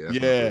on. Yeah, that's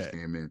when I first Yeah.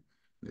 came in.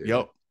 Yeah.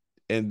 Yep.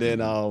 And then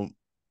Mm-hmm.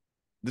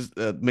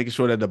 just making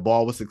sure that the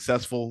ball was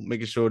successful,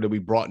 making sure that we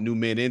brought new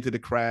men into the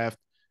craft.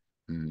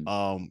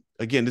 Mm-hmm.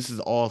 Again, this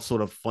is all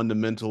sort of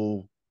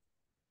fundamental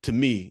to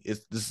me.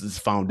 This is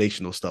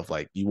foundational stuff.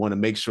 Like you want to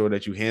make sure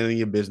that you handle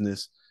your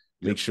business,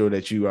 make Yep. sure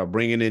that you are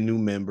bringing in new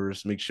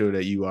members, make sure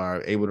that you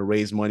are able to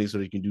raise money so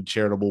that you can do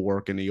charitable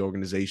work in the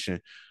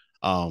organization.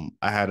 I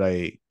had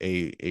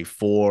a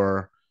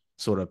four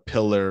sort of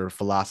pillar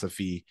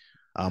philosophy.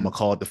 I Mm-hmm.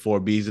 call it the 4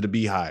 B's of the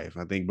beehive.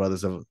 I think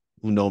brothers who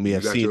know me You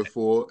have got seen your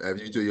four.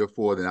 After you do your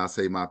four, then I'll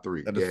say my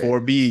three. the Go four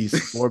ahead.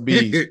 B's, 4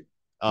 B's.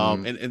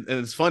 Mm-hmm. And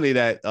it's funny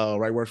that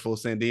Right Worshipful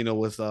Sandino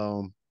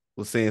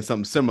was saying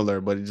something similar,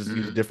 but he just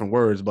used Mm-hmm. different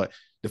words. But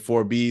the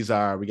 4 B's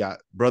are we got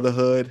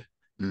brotherhood,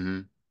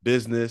 Mm-hmm.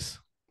 business,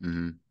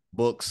 Mm-hmm.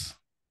 books,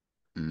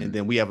 and Mm-hmm.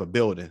 then we have a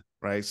building,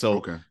 right? So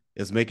Okay.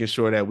 it's making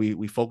sure that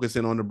we focus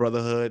in on the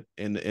brotherhood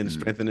and Mm-hmm.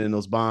 strengthening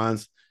those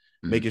bonds,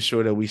 Mm-hmm. making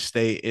sure that we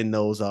stay in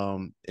those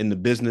in the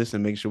business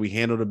and make sure we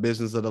handle the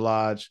business of the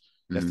lodge.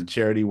 That's the Mm-hmm.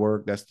 charity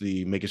work. That's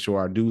the making sure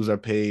our dues are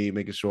paid,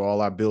 making sure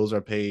all our bills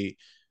are paid,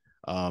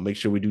 make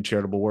sure we do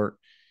charitable work.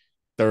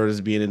 Third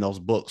is being in those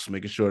books,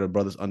 making sure that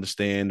brothers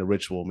understand the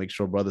ritual, make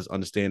sure brothers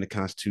understand the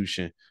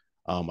Constitution.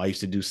 I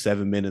used to do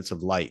 7 minutes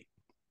of light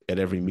at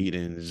every Mm-hmm.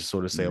 meeting and just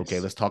sort of say, okay,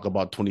 Nice. let's talk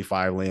about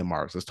 25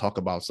 landmarks. Let's talk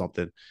about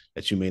something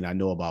that you may not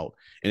know about.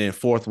 And then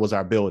fourth was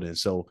our building.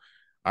 So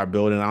our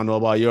building, I don't know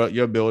about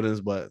your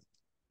buildings, but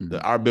Mm-hmm.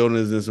 our building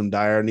is in some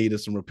dire need of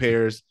some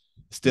repairs,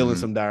 still in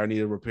Mm-hmm. some dire need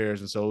of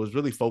repairs. And so it was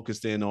really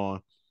focused in on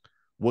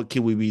what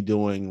can we be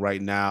doing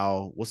right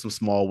now? What's some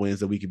small wins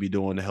that we could be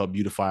doing to help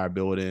beautify our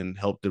building,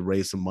 help to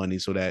raise some money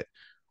so that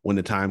when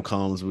the time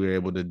comes, we're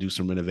able to do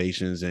some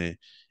renovations and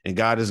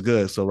God is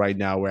good. So right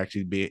now we're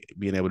actually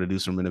being able to do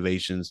some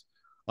renovations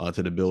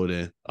to the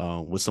building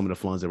with some of the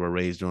funds that were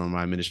raised during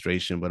my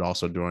administration, but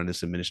also during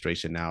this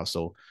administration now.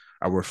 So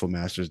our worshipful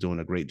master is doing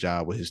a great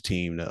job with his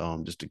team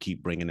to just to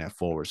keep bringing that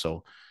forward.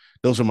 So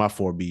those are my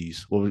 4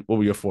 B's. What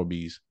were your 4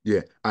 B's?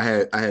 Yeah, I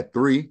had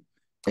three,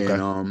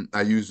 and Okay.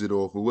 I used it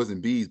off. It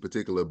wasn't bees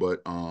particular,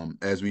 but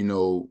as we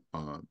know,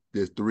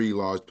 there's three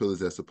large pillars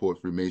that support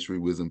Freemasonry: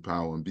 wisdom,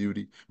 power, and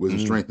beauty. Wisdom,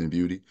 Mm, strength, and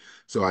beauty.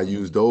 So I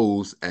used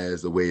those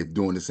as a way of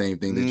doing the same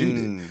thing that you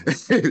did.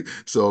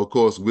 mm, So of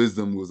course,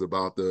 wisdom was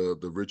about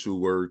the ritual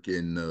work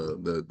and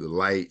the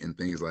light and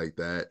things like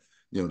that.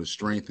 The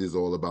strength is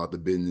all about the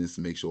business,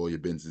 make sure all your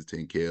business is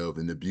taken care of,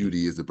 and the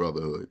beauty is the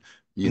brotherhood.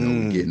 We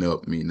mm. getting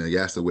up. I mean,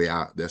 that's the way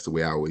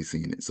I always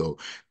seen it. So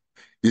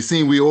it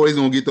seems we always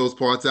gonna get those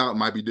parts out. It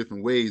might be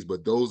different ways,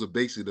 but those are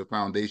basically the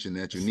foundation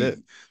that you That's it.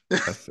 need.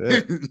 That's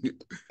it.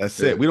 That's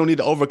it. Yeah. We don't need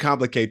to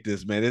overcomplicate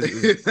this, man.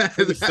 It's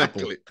pretty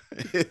simple. Exactly.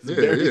 It's Yeah,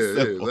 very yeah, yeah,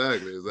 simple.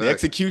 exactly, The exactly.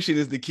 execution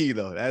is the key,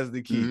 though. That is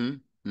the key.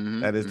 Mm-hmm.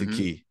 That is Mm-hmm. the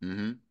key.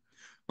 Mm-hmm.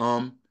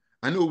 Mm-hmm.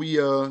 I know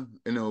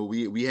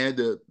we had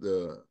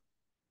the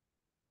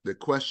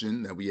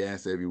question that we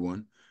asked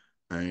everyone,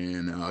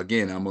 and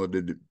again,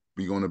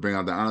 we're gonna bring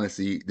out the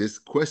honesty. This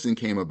question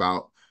came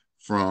about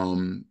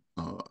from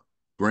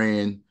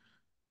Grand,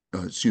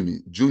 excuse me,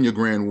 Junior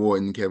Grand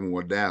Warden Kevin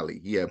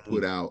Wardali. He had Mhm.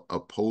 put out a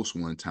post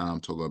one time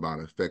talking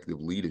about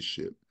effective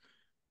leadership,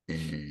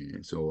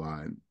 and so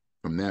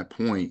from that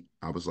point,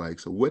 I was like,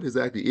 so what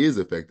exactly is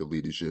effective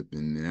leadership?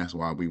 And that's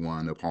why we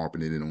wound up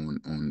harping it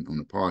on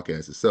the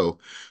podcast itself.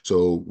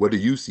 So, what do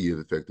you see as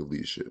effective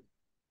leadership?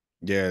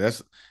 Yeah,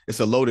 it's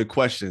a loaded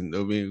question. I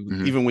mean,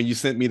 Mm-hmm. even when you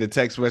sent me the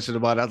text question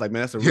about it, I was like,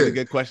 man, that's a really Yeah.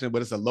 good question,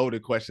 but it's a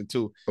loaded question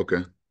too.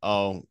 Okay.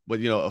 But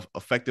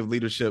effective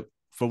leadership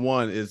for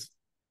one is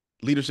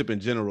leadership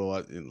in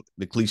general.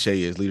 The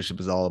cliche is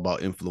leadership is all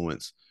about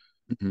influence,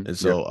 Mm-hmm. and Yeah.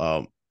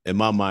 so in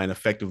my mind,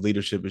 effective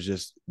leadership is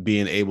just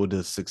being able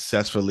to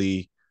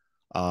successfully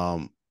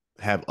um,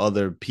 have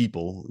other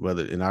people,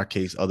 whether in our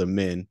case, other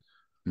men,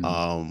 Mm-hmm.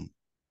 um,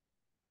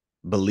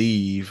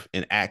 believe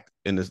and act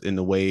in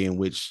the way in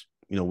which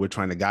we're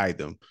trying to guide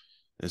them.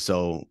 And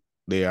so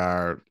they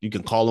are, you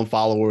can call them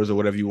followers or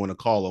whatever you want to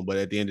call them, but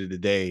at the end of the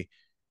day,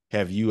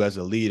 have you as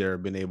a leader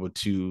been able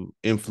to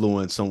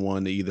influence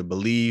someone to either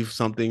believe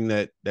something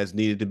that's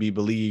needed to be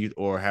believed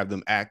or have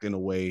them act in a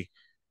way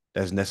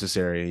that's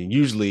necessary? And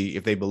usually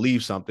if they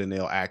believe something,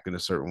 they'll act in a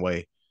certain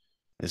way.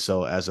 And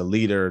so as a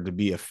leader, to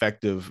be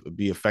effective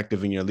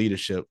in your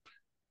leadership,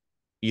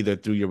 either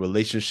through your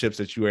relationships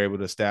that you were able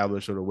to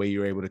establish or the way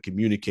you're able to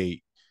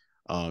communicate,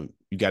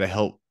 you got to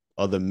help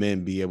other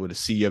men be able to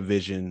see your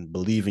vision,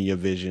 believe in your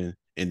vision,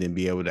 and then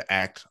be able to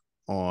act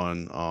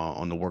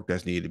on the work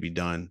that's needed to be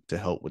done to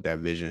help with that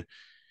vision.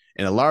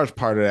 And a large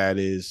part of that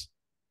is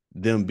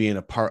them being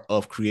a part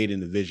of creating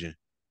the vision.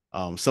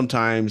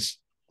 Sometimes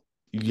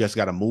you just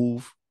got to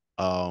move,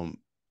 um,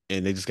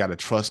 and they just got to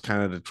trust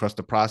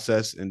the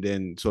process, and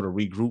then sort of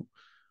regroup.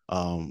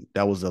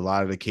 That was a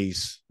lot of the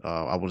case.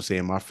 I want to say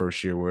in my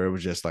first year, where it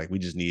was just like we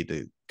just needed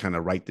to kind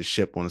of right the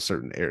ship on in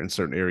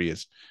certain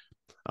areas.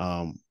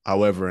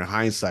 However, in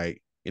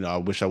hindsight, I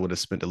wish I would have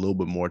spent a little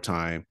bit more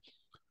time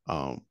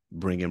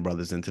bringing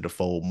brothers into the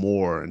fold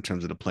more in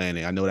terms of the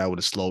planning. I know that would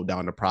have slowed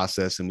down the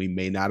process, and we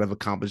may not have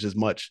accomplished as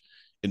much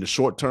in the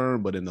short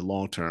term, but in the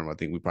long term, I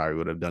think we probably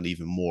would have done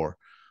even more.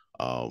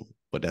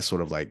 But that's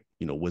sort of like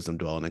wisdom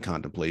dwelling and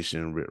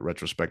contemplation,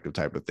 retrospective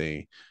type of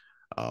thing.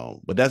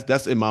 But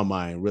that's in my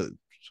mind really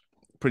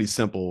pretty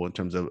simple in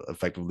terms of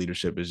effective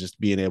leadership is just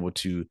being able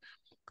to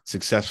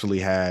successfully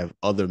have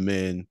other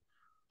men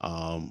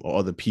or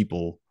other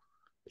people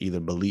either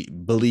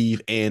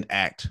believe and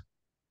act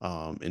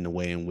in the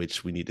way in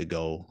which we need to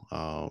go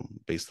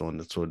based on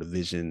the sort of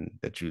vision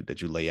that you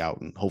lay out,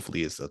 and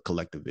hopefully it's a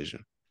collective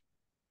vision.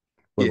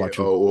 What Yeah. about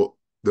you? Oh, well,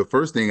 the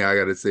first thing I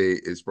got to say,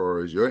 as far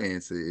as your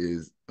answer,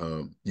 is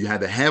you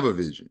had to have a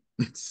vision.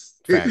 That's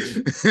Facts.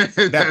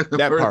 the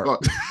That first part.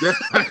 part. Yeah,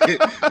 facts.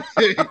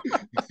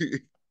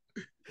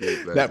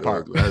 That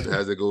part.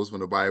 As it goes from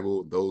the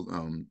Bible, those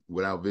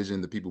without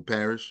vision, the people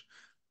perish.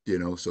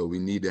 So we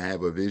need to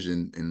have a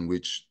vision in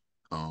which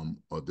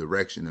a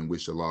direction in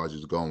which the lodge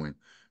is going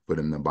for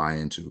them to buy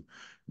into.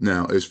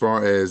 Now, as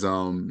far as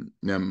now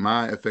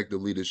my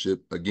effective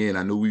leadership, again,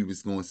 I knew we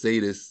was going to say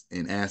this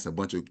and ask a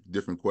bunch of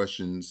different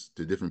questions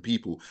to different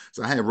people.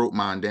 So I had wrote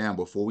mine down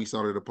before we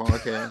started the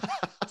podcast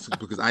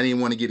because I didn't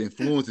want to get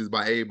influences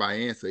by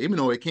everybody's answer, even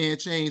though it can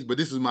change. But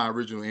this is my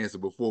original answer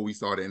before we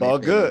started All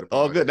anything with good. the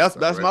All good. podcast. All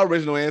That's right. my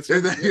original answer.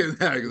 Yeah, for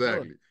sure.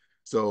 Exactly.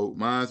 So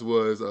mine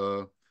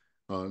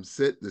was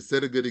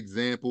set a good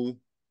example,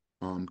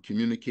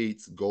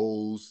 communicates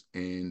goals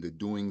and the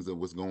doings of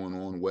what's going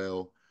on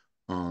well,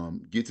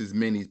 gets as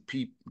many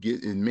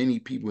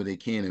people they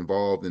can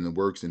involved in the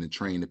works and to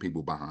train the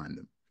people behind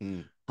them.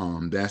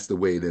 Mm, That's the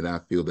way that I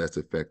feel that's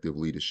effective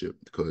leadership,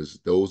 because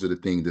those are the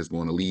things that's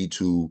going to lead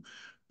to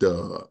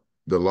the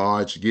the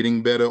lodge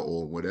getting better,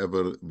 or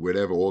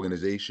whatever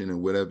organization or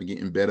whatever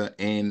getting better,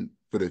 and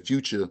for the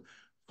future,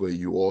 for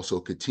you also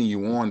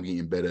continue on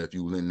getting better if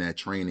you lend that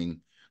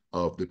training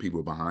of the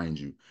people behind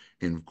you.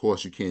 And of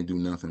course, you can't do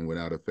nothing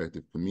without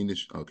effective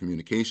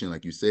communication.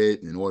 Like you said,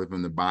 in order for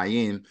them to buy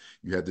in,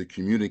 you have to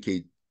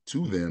communicate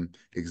to them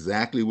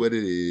exactly what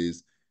it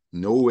is.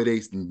 Know where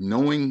they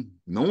knowing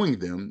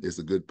them is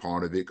a good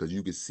part of it, because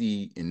you can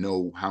see and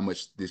know how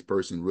much this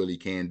person really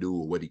can do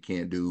or what he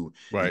can't do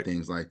and right.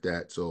 things like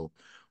that. So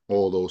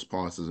all those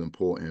parts is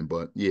important.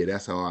 But yeah,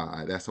 that's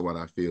what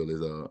I feel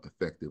is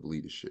effective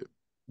leadership.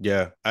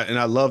 Yeah. And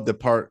I love the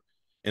part,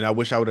 and I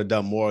wish I would have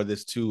done more of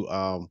this too.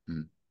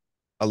 Mm-hmm.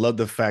 I love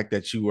the fact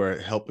that you were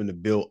helping to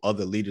build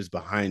other leaders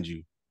behind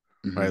you,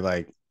 Mm-hmm. right?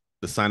 Like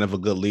the sign of a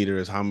good leader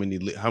is how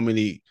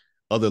many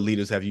other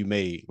leaders have you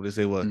made? What they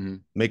say, well, Mm-hmm.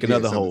 make Yeah,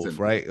 another something hove, similar.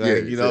 right? Yeah,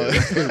 Like, you said it.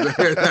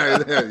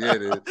 Yeah,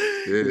 it is.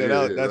 Yeah,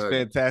 yeah, that's like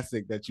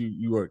fantastic that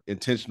you were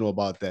intentional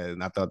about that.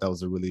 And I thought that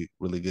was a really,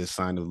 really good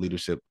sign of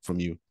leadership from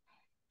you.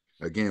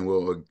 again,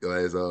 well,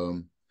 as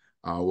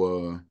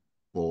our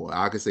well,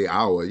 I could say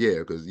our, yeah,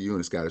 because you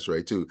and Scottish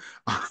right too.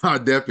 Our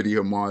deputy,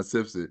 Hamon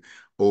Simpson,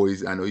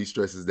 always, I know he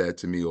stresses that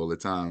to me all the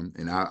time,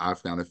 and I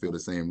kind of feel the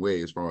same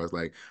way as far as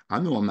like I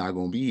know I'm not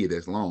going to be here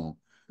this long.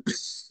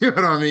 You know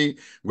what I mean?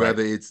 Right.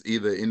 Whether it's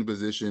either in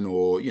position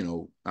or,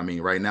 I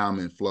mean, right now I'm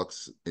in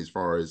flux as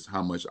far as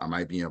how much I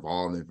might be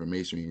involved in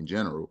information in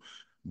general,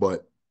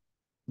 but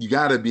you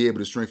got to be able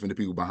to strengthen the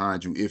people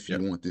behind you if you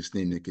Yep. want this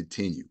thing to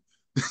continue.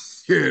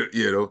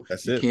 You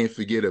That's you it. can't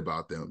forget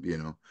about them.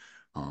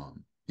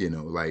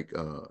 Like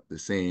the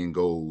saying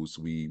goes,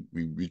 we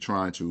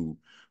trying to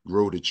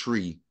grow the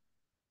tree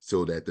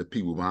so that the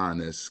people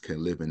behind us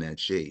can live in that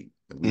shade.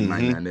 We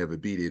might Mm-hmm. not never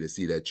be there to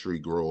see that tree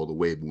grow all the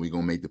way, but we're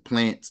gonna make the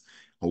plants.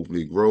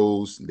 Hopefully, it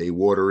grows. They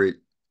water it,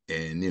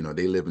 and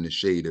they live in the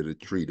shade of the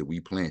tree that we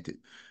planted.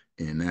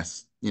 And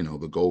that's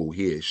the goal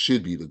here. It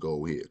should be the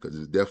goal here because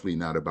it's definitely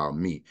not about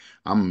me.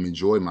 I'm gonna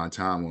enjoy my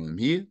time when I'm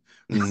here,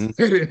 Mm-hmm.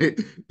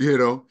 you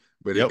know.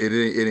 But Yep.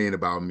 it ain't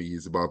about me.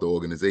 It's about the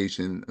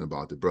organization and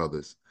about the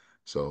brothers.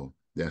 So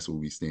that's where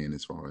we stand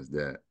as far as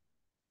that.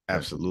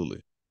 Definitely.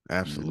 Absolutely.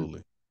 hmm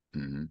Absolutely.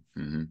 hmm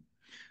hmm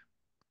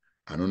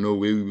I don't know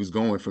where we was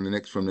going from the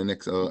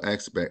next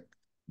aspect.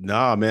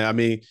 Nah, man. I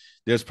mean,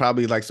 there's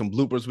probably like some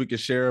bloopers we could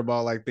share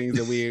about like things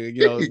that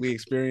we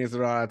experience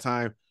around our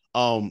time.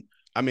 Um,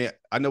 I mean,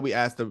 I know we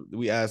asked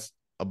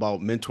about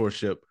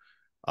mentorship.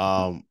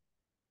 Um,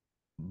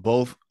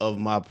 both of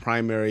my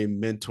primary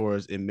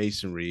mentors in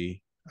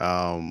masonry,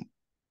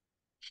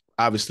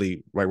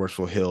 obviously Right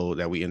Worshipful Hill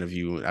that we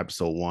interviewed in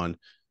episode 1,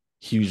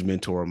 huge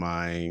mentor of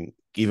mine,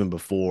 even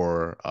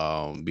before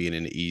being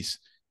in the East,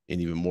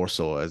 and even more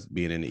so as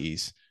being in the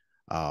East.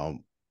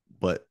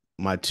 But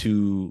my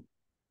two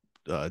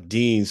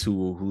deans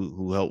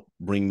who helped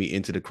bring me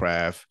into the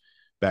craft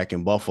back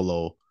in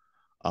Buffalo,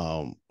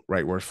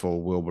 Right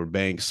Worshipful Wilbur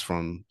Banks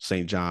from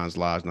St. John's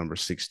Lodge number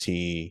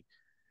 16,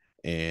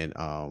 and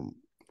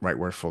Right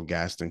Worshipful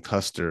Gaston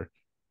Custer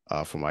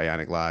from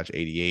Ionic Lodge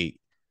 88.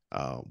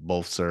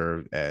 Both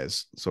served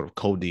as sort of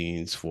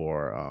co-deans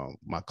for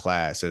my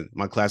class. And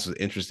my class was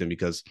interesting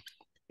because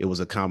it was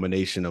a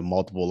combination of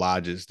multiple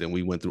lodges. Then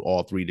we went through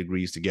all 3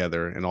 degrees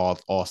together and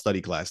all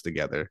study class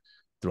together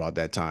throughout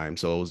that time.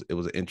 So it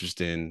was an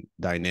interesting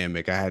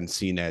dynamic. I hadn't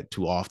seen that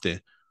too often,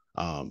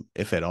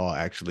 if at all,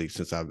 actually,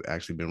 since I've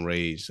actually been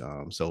raised.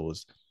 So it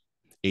was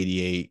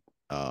 88.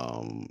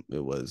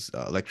 It was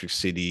Electric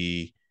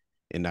City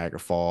in Niagara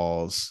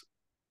Falls,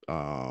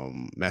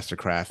 Master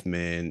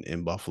Craftsman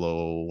in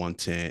Buffalo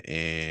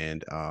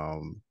 110,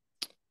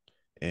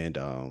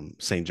 and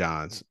St.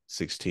 John's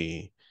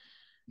 16.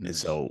 And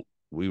Nice. so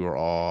we were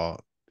all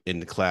in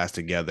the class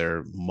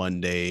together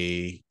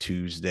Monday,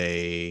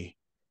 Tuesday,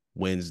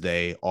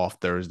 Wednesday, off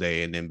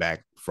Thursday, and then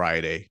back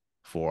Friday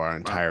for our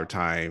entire Wow.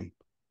 time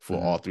for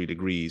hmm all 3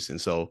 degrees. And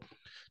so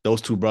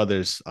those two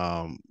brothers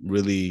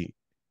really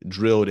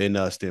drilled in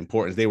us the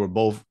importance. They were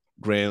both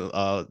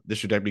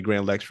district deputy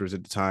grand lecturers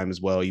at the time as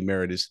well,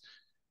 emeritus.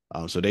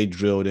 So they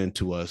drilled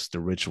into us the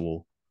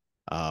ritual.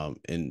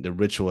 And the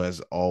ritual has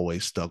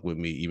always stuck with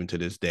me, even to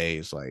this day.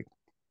 It's like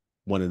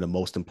one of the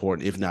most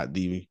important, if not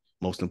the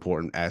most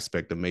important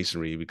aspect of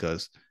masonry,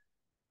 because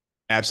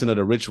absent of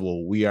the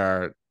ritual, we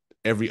are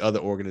every other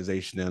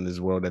organization in this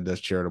world that does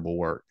charitable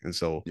work. And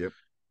so Yep.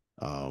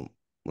 um,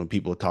 when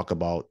people talk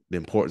about the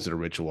importance of the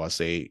ritual, I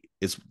say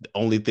it's the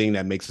only thing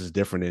that makes us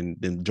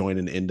different than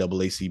joining the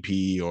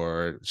NAACP,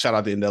 or shout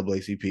out to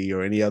NAACP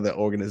or any other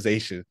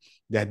organization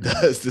that hmm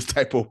does this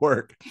type of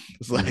work.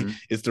 It's like hmm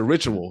it's the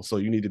ritual. So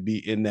you need to be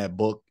in that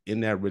book, in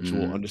that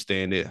ritual, hmm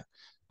understand it.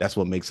 That's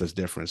what makes us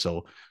different.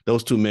 So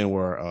those two men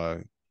were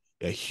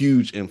a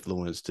huge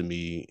influence to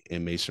me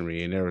in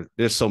masonry, and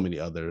there's so many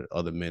other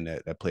men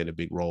that played a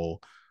big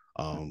role.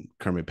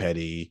 Kermit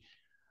Petty,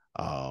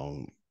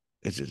 um,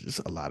 it's just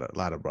a lot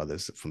of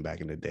brothers from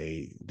back in the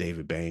day.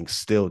 David Banks,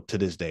 still to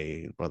this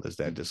day, brothers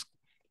that just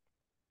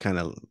kind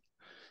of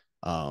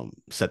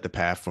set the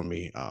path for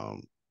me.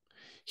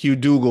 Hugh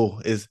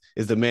Dougal is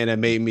the man that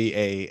made me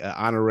a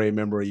honorary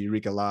member of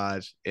Eureka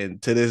Lodge,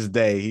 and to this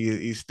day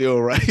he's still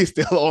right. He's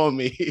still on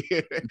me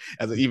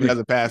even as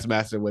a past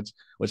master,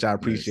 which I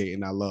Nice. appreciate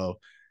and I love.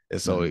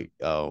 And so hmm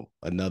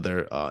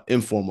another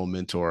informal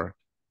mentor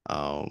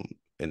um,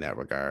 in that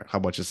regard. How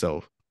about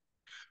yourself?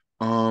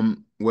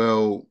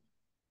 Well,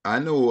 I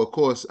know, of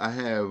course, I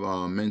have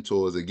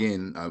mentors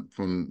again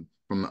from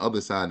the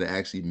other side that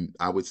actually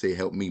I would say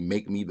helped me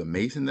make me the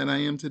Mason that I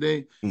am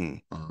today. Mm,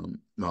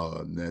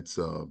 That's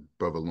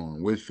Brother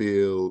Lauren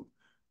Whitfield,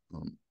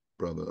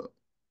 Brother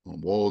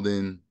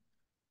Walden,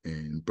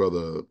 and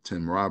Brother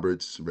Tim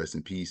Roberts. Rest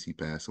in peace. He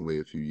passed away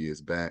a few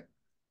years back.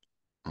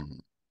 Um,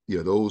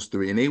 yeah, those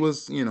three, and they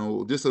was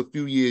just a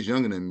few years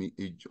younger than me.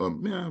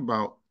 Yeah,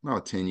 about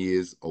 10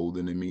 years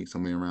older than me,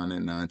 somewhere around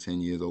that 9, 10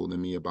 years older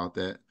than me, about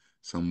that,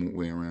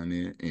 somewhere around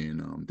there.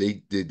 And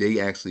they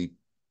actually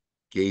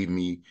gave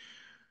me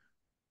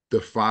the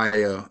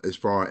fire as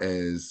far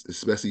as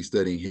especially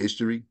studying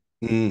history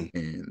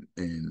Mm,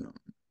 and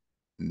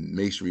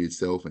masonry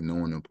itself and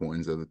knowing the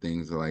importance of the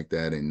things like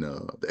that and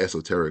the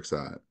esoteric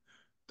side.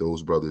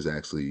 Those brothers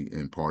actually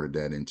imparted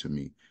that into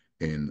me.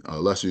 And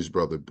illustrious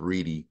brother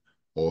Breedy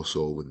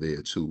also over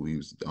there too. He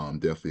was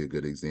definitely a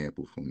good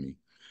example for me.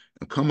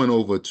 And coming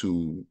over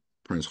to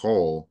Prince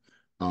Hall,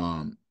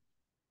 um,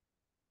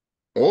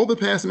 all the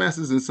past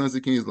masters in Sons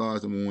of Kings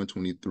Lodge number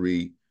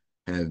 123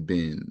 have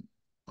been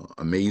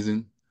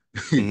amazing,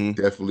 mm-hmm.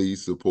 definitely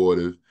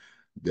supportive.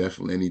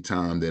 Definitely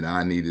anytime that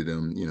I needed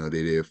them, they're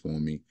there for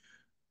me.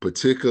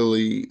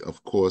 Particularly,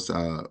 of course,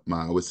 I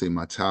would say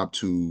my top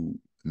two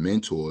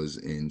mentors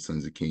in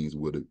Sons of Kings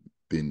would have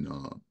been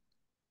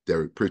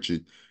Derek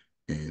Pritchett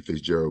and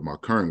Fitzgerald, my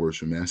current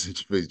worship master,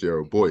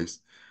 Fitzgerald Boyce,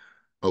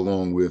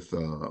 along with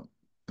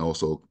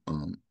also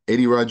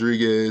Eddie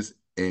Rodriguez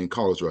and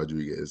Carlos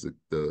Rodriguez,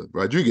 the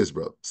Rodriguez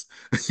brothers.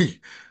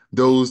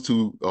 Those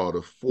two are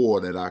the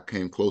four that I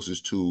came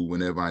closest to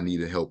whenever I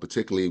needed help,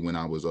 particularly when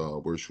I was a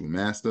worship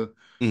master.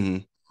 Mm-hmm.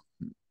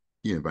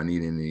 If I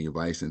need any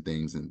advice and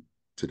things and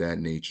to that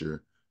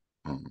nature,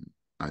 um,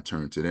 I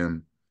turned to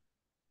them.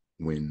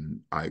 When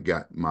I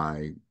got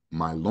my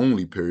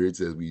lonely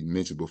periods, as we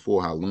mentioned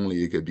before, how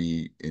lonely it could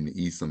be in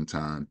the East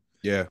sometime.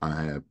 Yeah.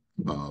 I have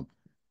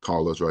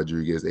Carlos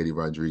Rodriguez, Eddie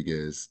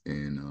Rodriguez,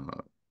 and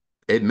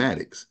Ed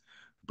Maddox.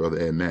 Brother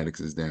Ed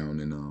Maddox is down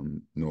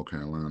in North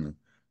Carolina.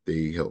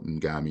 They helped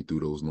and guide me through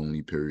those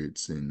lonely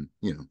periods and,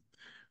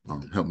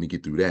 help me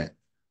get through that.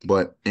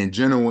 But in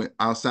general,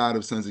 outside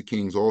of Sons of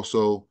Kings,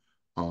 also,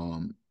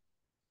 um,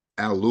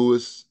 Al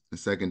Lewis, the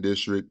second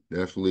district,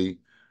 definitely.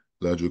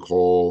 Ledrick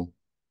Hall,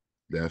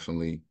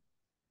 definitely.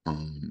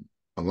 Um,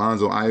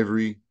 Alonzo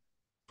Ivory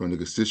from the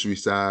consistory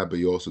side, but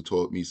he also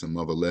taught me some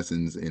other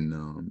lessons in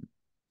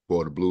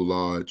for the Blue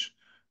Lodge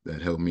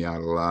that helped me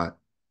out a lot.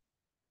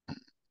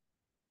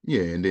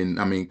 Yeah, and then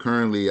I mean,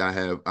 currently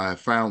I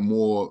found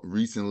more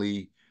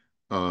recently,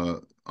 uh,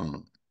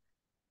 um,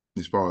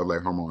 as far as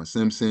like Harmon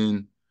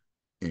Simpson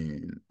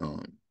and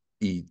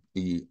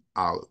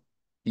Al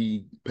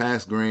E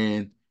Pass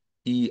Grand,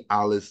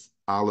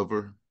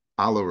 Oliver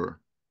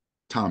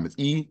Thomas,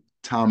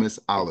 Thomas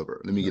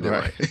Oliver. Let me get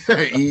that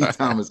Right. right.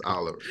 Thomas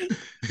Oliver.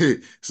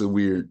 It's a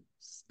weird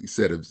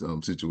set of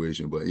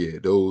situation, but yeah,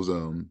 those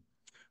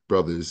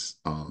brothers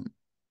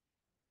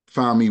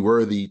found me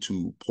worthy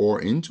to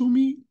pour into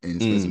me and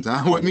spend some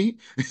Mm. time with me.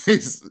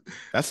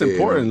 That's and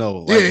important though.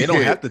 Like yeah, they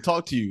don't have to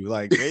talk to you.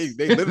 Like they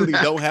literally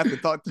don't have to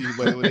talk to you.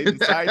 But when they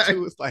decide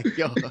to, it's like,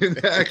 yo, I'm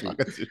exactly.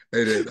 talking to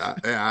And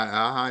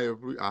I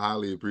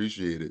highly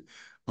appreciate it.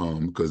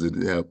 Because it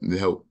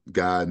helped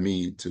guide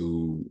me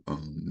to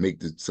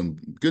make some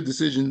good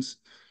decisions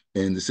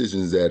and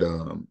decisions that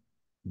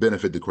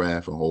benefit the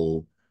craft a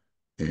whole.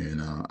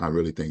 And I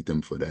really thank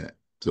them for that.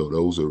 So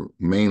those are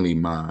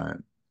mainly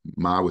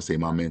I would say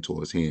my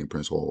mentors here in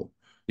Prince Hall.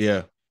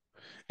 yeah.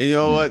 And you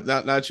know Yeah. what?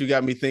 Now that you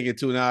got me thinking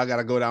too. Now I got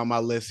to go down my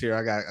list here.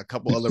 I got a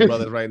couple other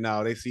brothers right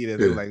now. They see this.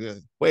 They're Yeah. like,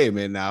 wait a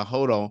minute now.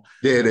 Hold on.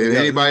 Yeah, And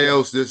anybody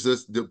else,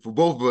 just for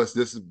both of us,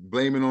 just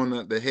blaming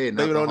on the head,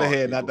 blame not it the on the heart,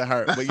 head, not people. the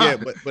heart. But yeah,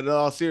 but in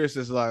all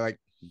seriousness,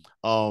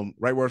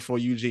 right words for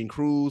Eugene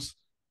Cruz.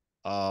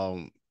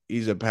 Um,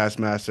 he's a past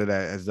master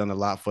that has done a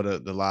lot for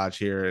the lodge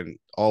here and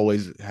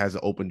always has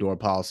an open door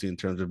policy in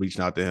terms of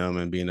reaching out to him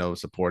and being able to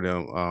support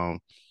him,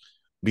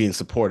 being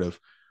supportive.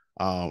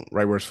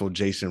 Right words for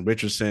Jason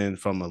Richardson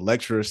from a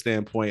lecturer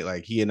standpoint.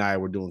 Like he and I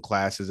were doing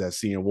classes at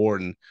Senior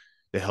Wharton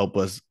to help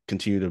us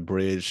continue to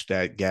bridge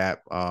that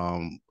gap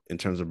in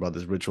terms of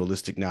brothers'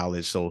 ritualistic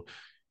knowledge. So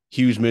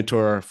huge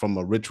mentor from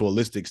a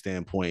ritualistic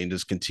standpoint and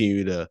just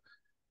continue to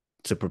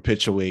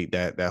perpetuate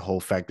that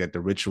whole fact that the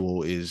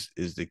ritual is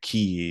the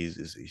key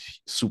is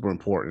super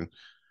important.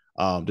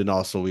 Then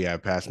also we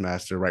have past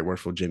master right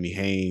worshipful Jimmy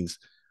Haynes.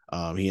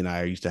 He and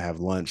I used to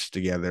have lunch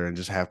together and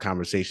just have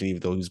conversation,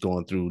 even though he's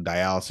going through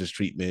dialysis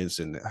treatments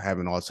and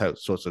having all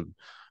sorts of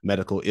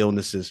medical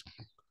illnesses.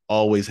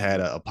 Always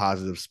had a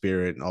positive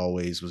spirit and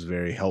always was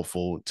very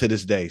helpful. To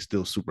this day,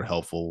 still super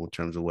helpful in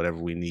terms of whatever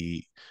we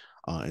need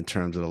in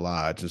terms of the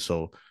lodge. And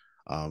so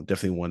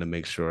definitely want to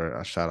make sure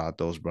I shout out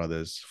those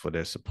brothers for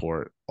their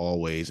support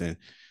always.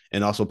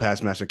 And also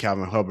past master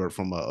Calvin Hubbard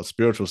from a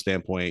spiritual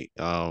standpoint.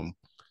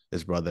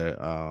 His brother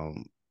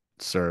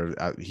served.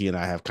 He and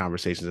I have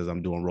conversations as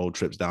I'm doing road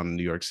trips down in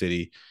New York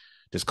City,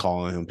 just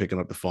calling him, picking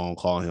up the phone,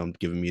 calling him,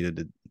 giving me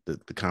the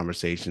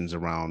conversations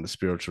around the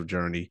spiritual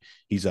journey.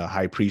 He's a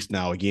high priest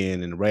now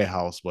again in the Red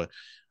House, but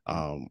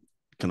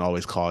can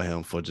always call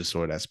him for just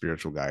sort of that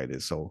spiritual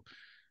guidance. So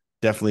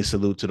definitely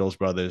salute to those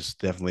brothers.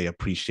 Definitely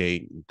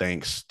appreciate and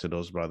thanks to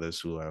those brothers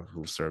who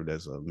served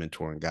as a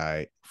mentor and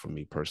guide for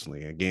me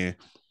personally. Again,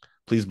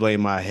 please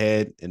blame my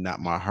head and not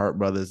my heart,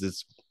 brothers.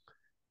 It's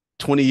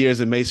 20 years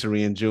in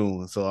masonry in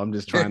June. So I'm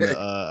just trying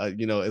to,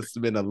 it's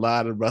been a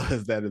lot of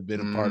brothers that have been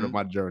a part of Mhm.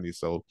 my journey.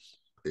 So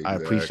I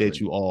appreciate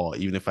Exactly. you all,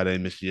 even if I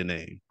didn't mention your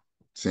name.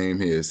 Same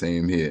here,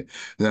 same here.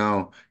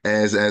 Now,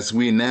 as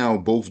we now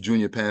both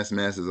junior past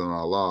masters on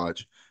our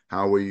lodge,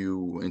 how are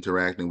you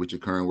interacting with your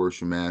current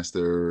worship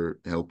master,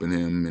 helping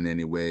him in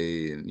any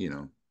way, and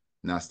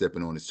not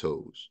stepping on his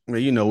toes.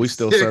 Well, we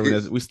still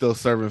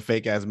serving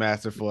fake ass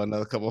master for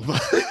another couple of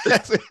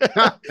months.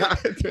 Well,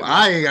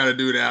 I ain't got to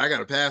do that. I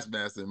got a past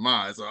master in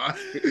mind, so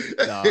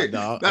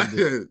No,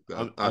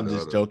 I'm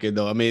just know. joking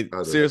though. I mean, I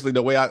know. seriously,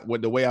 the way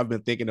I've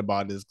been thinking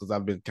about this, because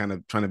I've been kind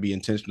of trying to be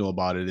intentional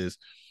about it, is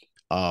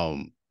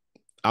um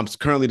I'm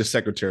currently the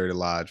secretary of the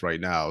lodge right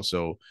now.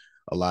 So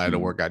a lot of the Mm-hmm.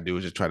 work I do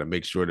is just try to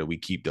make sure that we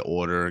keep the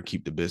order and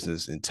keep the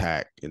business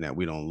intact and that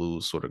we don't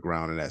lose sort of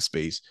ground in that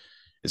space.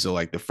 And so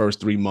like the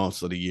first 3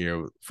 months of the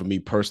year for me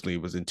personally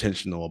was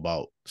intentional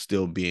about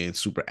still being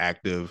super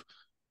active,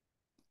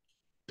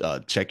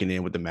 checking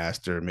in with the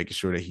master, making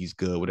sure that he's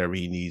good, whatever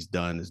he needs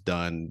done is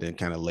done, then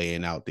kind of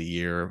laying out the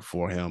year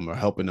for him or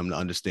helping him to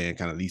understand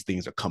kind of these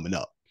things are coming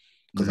up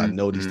because I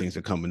know these Mm-hmm. things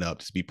are coming up,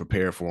 to be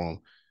prepared for him,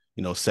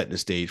 setting the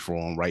stage for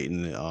him,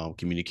 writing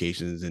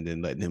communications, and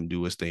then letting him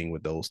do his thing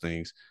with those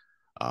things,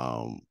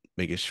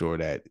 making sure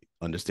that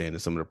understanding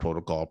some of the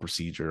protocol,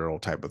 procedural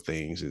type of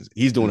things.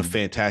 He's doing a Mm-hmm.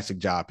 fantastic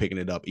job picking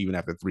it up even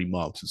after 3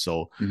 months. And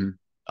so Mm-hmm.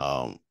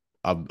 um,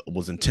 I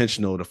was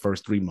intentional the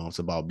first 3 months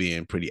about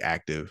being pretty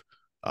active.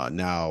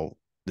 Now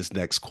this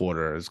next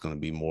quarter is going to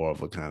be more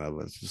of a kind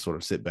of just sort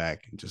of sit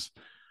back and just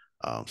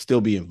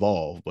still be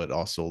involved, but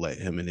also let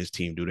him and his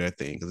team do their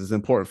thing because it's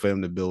important for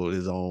him to build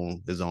his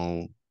own,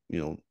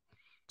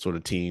 sort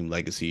of team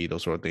legacy,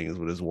 those sort of things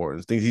with his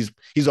wardens. Things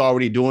he's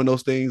already doing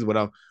those things, but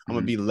I'm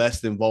gonna Mm-hmm. be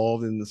less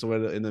involved in the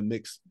sort of in the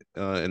mix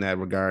in that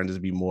regard, and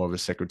just be more of a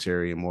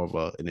secretary and more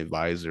of an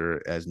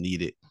advisor as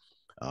needed.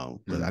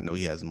 Because I know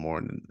he has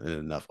more than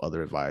enough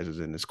other advisors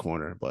in this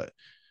corner, but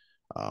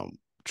um,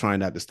 trying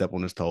not to step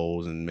on his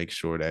toes and make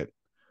sure that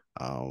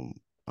um,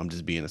 I'm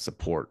just being a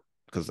support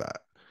because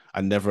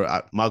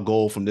my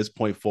goal from this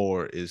point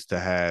forward is to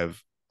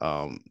have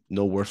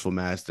no worshipful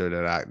master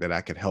that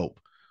I could help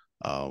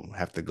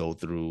have to go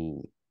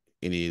through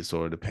any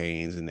sort of the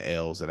pains and the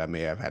L's that I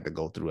may have had to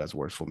go through as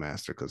worshipful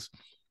master. Because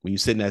when you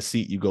sit in that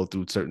seat, you go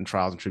through certain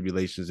trials and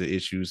tribulations and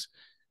issues,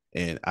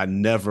 and I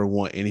never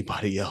want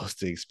anybody else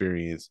to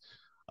experience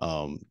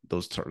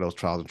those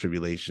trials and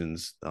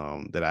tribulations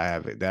that I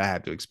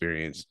had to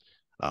experience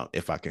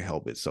if I can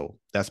help it. So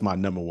that's my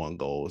number one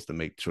goal, is to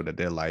make sure that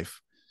their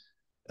life,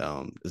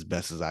 as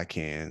best as I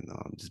can,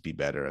 just be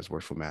better as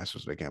worshipful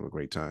masters so they can have a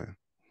great time.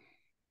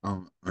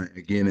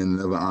 Again, in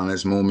another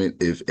honest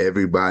moment, if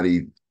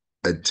everybody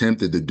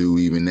attempted to do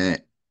even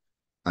that,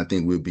 I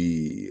think we'll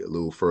be a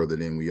little further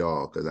than we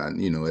are. Because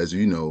as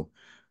you know,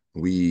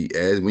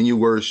 when you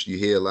worship, you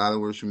hear a lot of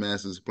worship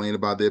masters complain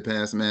about their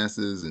past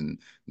masters and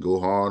go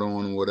hard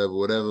on them, whatever,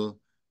 whatever,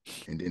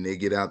 and then they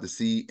get out the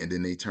seat and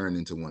then they turn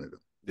into one of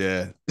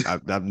Yeah,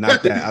 I'm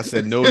not that. I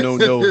said no, no,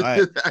 no.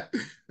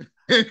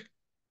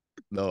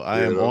 No, I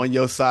you am know, on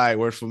your side,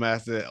 worshipful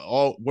master.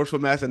 All worshipful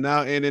master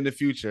now and in the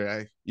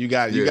future. You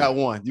yeah, got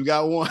one. You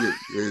got one.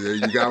 yeah,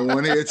 you got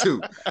one here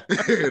too,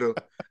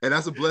 and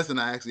that's a blessing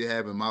I actually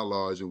have in my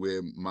lodge,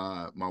 where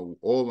my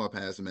all my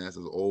past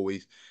masters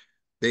always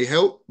they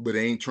help, but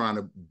they ain't trying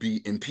to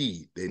be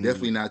impede. They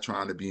definitely not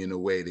trying to be in the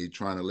way. They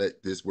trying to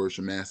let this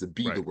worship master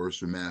be the Right,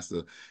 worship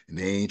master, and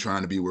they ain't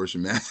trying to be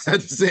worship master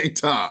at the same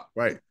time.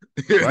 right,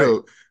 you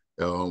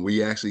right.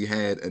 we actually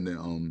had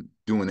and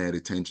doing that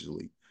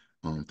intentionally,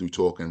 through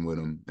talking with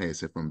them. Like I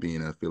said, from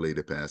being an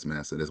affiliated past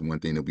master, that's one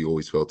thing that we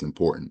always felt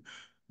important.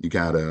 You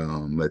gotta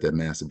let that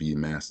master be a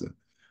master.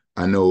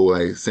 I know,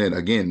 like I said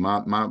again,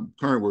 my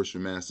current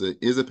worship master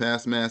is a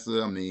past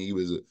master. I mean, he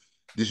was a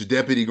this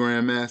deputy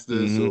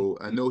grandmaster, Mm-hmm. so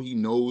I know he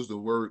knows the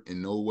work and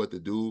know what to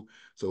do.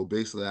 So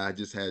basically, I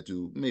just had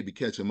to maybe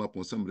catch him up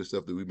on some of the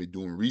stuff that we've been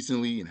doing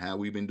recently and how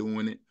we've been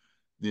doing it,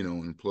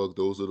 and plug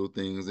those little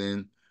things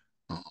in.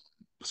 Um,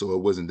 so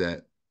it wasn't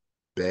that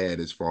bad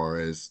as far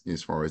as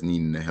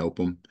needing to help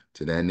him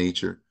to that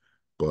nature.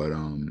 But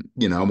I'm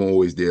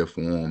always there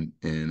for him,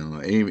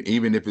 and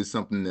even if it's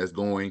something that's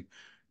going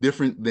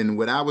different than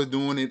what I was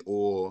doing it,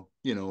 or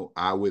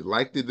I would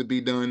like it to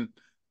be done.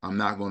 I'm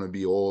not going to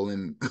be all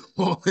in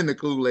all in the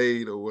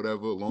Kool-Aid or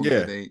whatever, as long as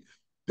it Yeah, ain't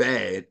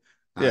bad.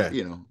 yeah.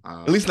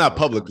 At least not I'll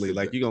kind of publicly. sit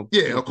Like back. you gonna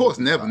Yeah, of pull it course,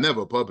 to the never, side. Yeah,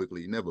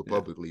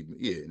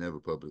 never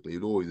publicly.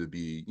 It always would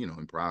be,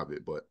 in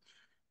private. But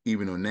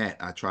even on that,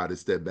 I try to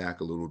step back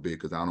a little bit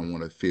because I don't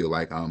want to feel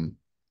like I'm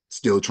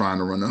still trying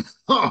to run a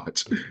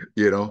launch.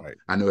 right.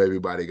 I know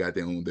everybody got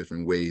their own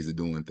different ways of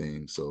doing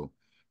things, so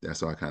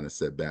that's why I kind of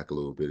step back a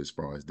little bit as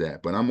far as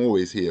that. But I'm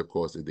always here, of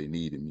course, if they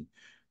needed me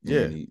in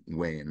Yeah, any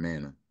way and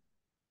manner,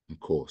 of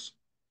course.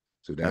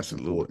 So that's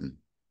absolutely. important.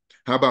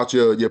 How about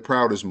your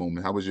proudest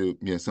moment? How was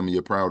some of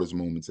your proudest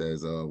moments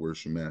as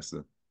worship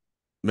master?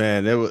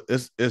 Man,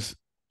 it's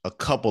a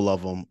couple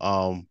of them.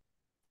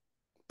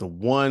 The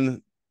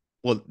one,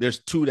 well, there's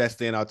two that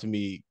stand out to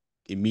me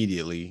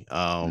immediately.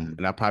 Mm-hmm.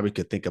 And I probably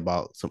could think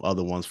about some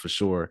other ones for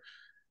sure.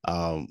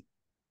 Um,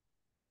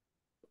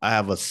 I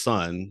have a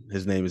son.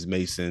 His name is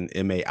Mason,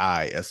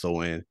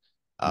 Maison.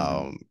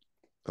 Mm-hmm.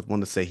 I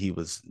want to say he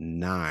was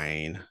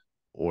 9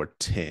 or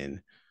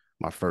 10,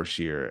 my first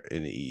year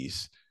in the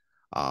East.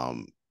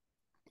 Um,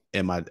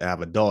 and I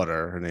have a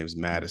daughter. Her name's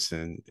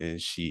Madison,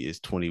 and she is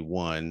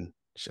 21.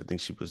 I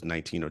think she was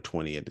 19 or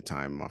 20 at the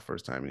time, my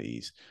first time in the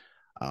East.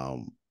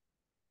 Um,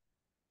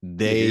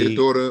 Yeah, your they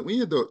daughter, when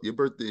your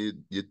birthday,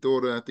 your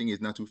daughter, I think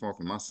is not too far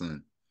from my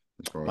son.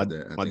 As far as my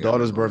that, I my think I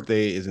daughter's remember right.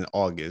 birthday is in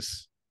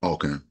August,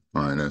 Okay,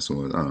 all right, that's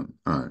what. All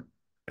right,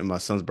 and my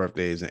son's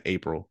birthday is in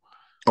April.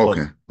 But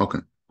okay, okay,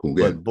 cool,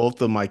 good.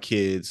 both of my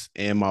kids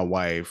and my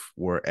wife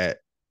were at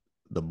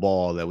the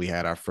ball that we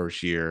had our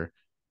first year,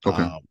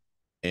 Okay,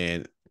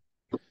 and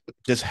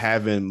just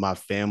having my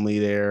family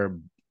there,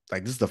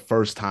 like this is the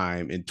first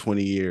time in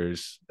 20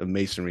 years of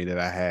masonry that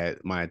I had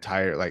my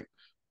entire like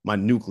my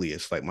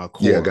nucleus, like my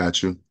yeah, I core,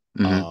 got you.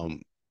 Mm-hmm.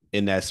 um,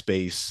 in that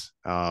space.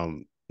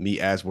 Me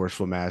as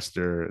worshipful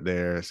master,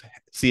 there's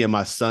seeing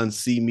my son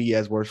see me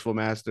as worshipful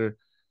master.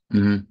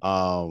 Mm-hmm.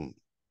 Um,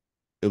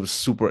 it was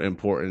super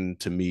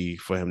important to me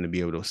for him to be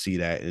able to see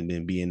that and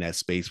then be in that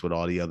space with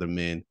all the other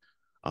men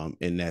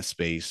in that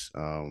space,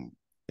 and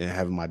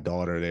having my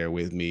daughter there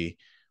with me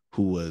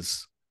who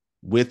was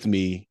with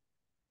me.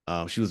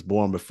 She was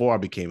born before I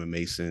became a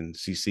Mason.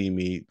 She seen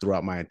me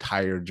throughout my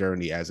entire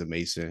journey as a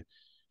Mason,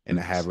 and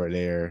I have Nice. her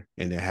there,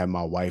 and then have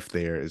my wife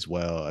there as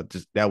well.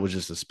 That was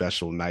just a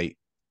special night.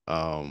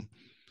 Um,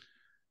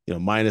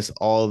 minus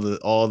all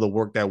the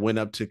work that went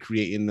up to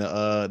creating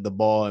the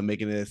ball and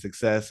making it a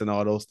success and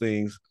all those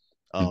things.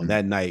 Mm-hmm.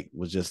 That night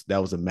was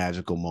that was a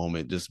magical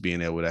moment, just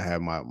being able to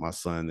have my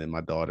son and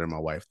my daughter and my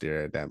wife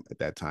there at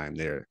that time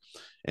there,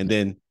 and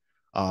then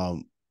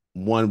um,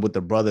 one with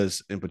the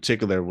brothers in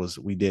particular was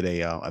we did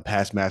a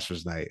past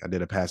masters night. I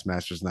did a past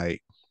masters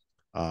night,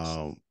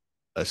 um,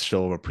 a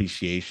show of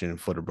appreciation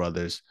for the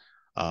brothers.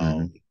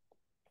 Mm-hmm. Um,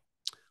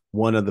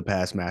 One of the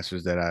past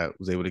masters that I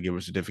was able to give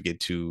a certificate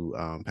to,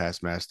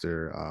 past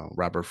master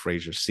Robert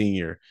Frazier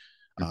Sr.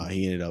 Mm-hmm.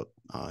 He ended up,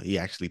 he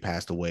actually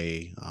passed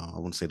away, I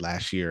want to say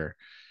last year.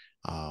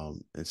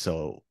 And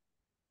so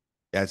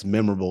that's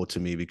memorable to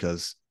me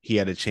because he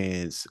had a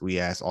chance. We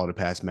asked all the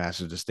past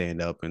masters to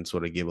stand up and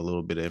sort of give a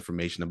little bit of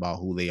information about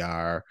who they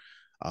are,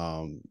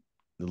 um,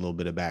 a little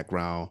bit of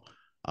background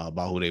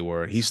about who they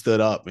were. He stood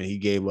up and he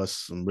gave us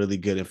some really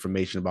good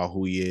information about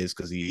who he is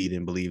because he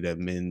didn't believe that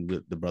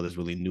the brothers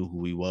really knew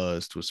who he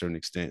was to a certain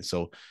extent.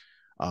 So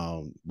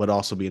but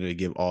also being able to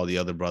give all the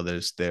other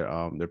brothers their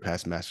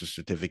past master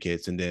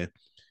certificates, and then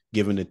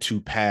giving the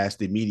two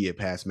past immediate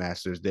past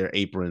masters their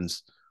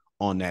aprons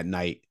on that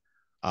night,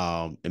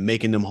 and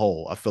making them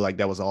whole. I feel like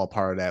that was all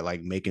part of that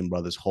like making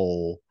brothers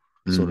whole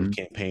sort of Mm-hmm.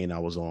 campaign I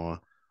was on.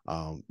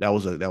 That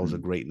was a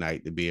great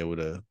night to be able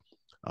to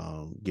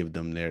give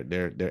them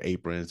their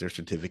aprons, their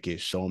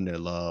certificates, show them their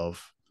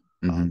love,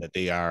 Mm-hmm. that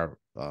they are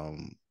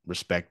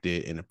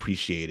respected and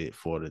appreciated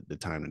for the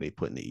time that they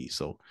put in the East.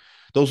 So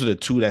those are the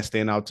two that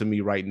stand out to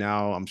me right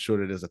now. I'm sure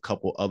that there's a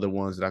couple other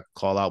ones that I could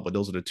call out, but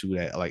those are the two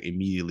that like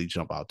immediately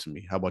jump out to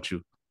me. How about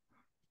you?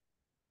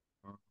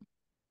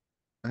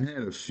 I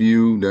had a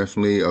few,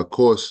 definitely. Of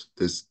course,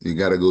 this you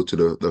got to go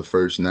to the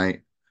first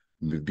night,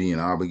 being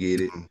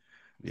obligated. Mhm.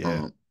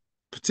 Yeah. Um,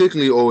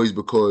 Particularly always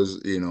because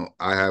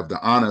I have the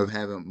honor of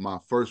having my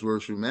first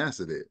worship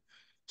master there.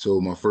 So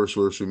my first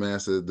worship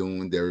master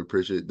doing Derek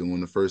Pritchett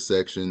doing the first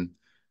section,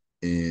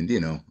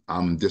 and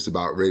I'm just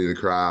about ready to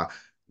cry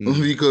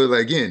Mm, because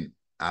again,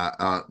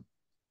 I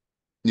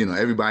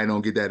everybody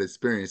don't get that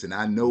experience, and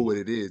I know mm, what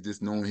it is,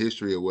 just knowing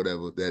history or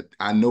whatever. That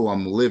I know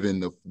I'm living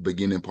the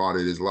beginning part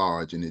of this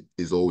lodge, and it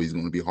is always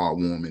going to be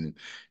heartwarming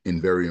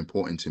and very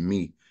important to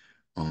me.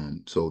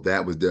 So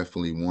that was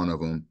definitely one of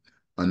them.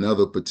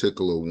 Another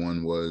particular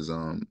one was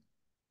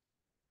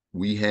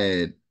we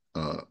had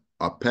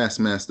our past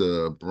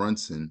master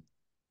Brunson,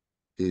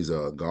 his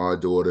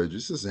goddaughter,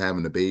 just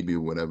having a baby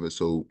or whatever.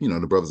 So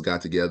the brothers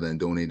got together and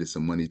donated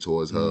some money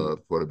towards mm, her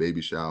for the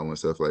baby shower and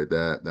stuff like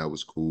that. That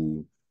was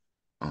cool.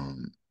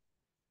 Um,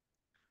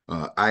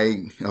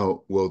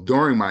 well,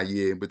 during my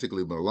year,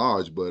 particularly my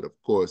lodge, but of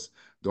course,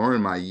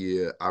 during my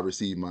year, I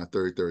received my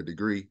third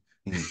degree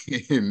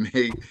mm, in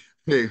May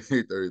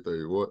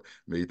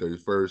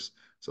 31st.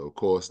 So of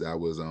course that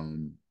was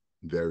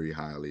very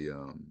highly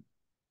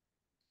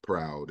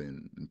proud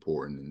and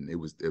important, and it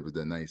was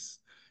a nice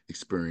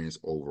experience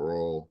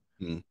overall.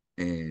 mm.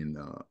 And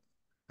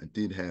I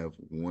did have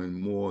one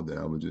more that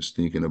I was just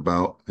thinking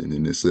about, and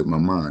then it slipped my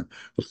mind.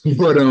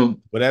 But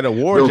But that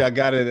award no. y'all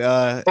got it.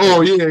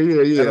 Oh yeah,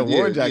 yeah, That yeah, yeah,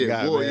 award y'all yeah.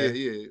 got, Boy, yeah, man.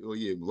 yeah. Oh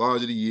yeah.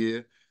 Large of the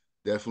year.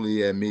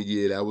 Definitely at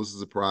mid-year. That was a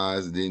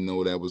surprise. Didn't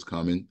know that was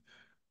coming.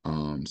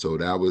 So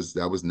that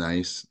was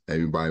nice.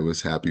 Everybody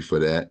was happy for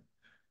that.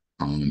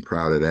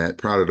 Proud of that.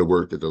 Proud of the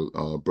work that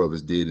the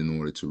brothers did in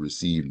order to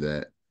receive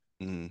that.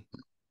 Mm,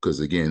 Because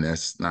again,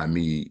 that's not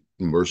me,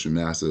 worship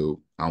master.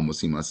 I almost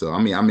see myself.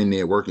 I mean, I'm in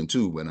there working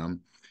too, but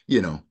I'm,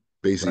 you know, right,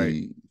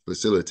 basically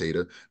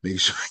facilitator, making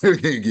sure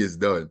everything gets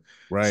done.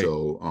 right.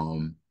 So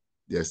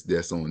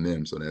that's on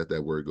them. So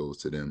that word goes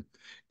to them.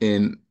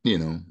 And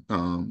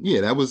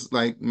yeah, that was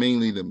like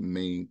mainly the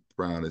main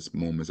proudest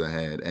moments I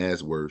had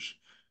as worship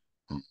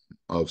um,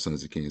 of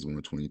Sons of Kings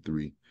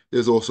 123.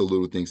 There's also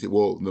little things.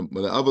 Well,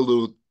 the other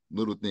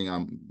little thing,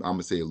 I'm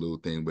gonna say a little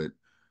thing, but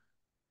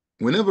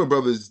whenever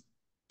brothers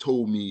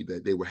told me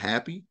that they were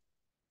happy,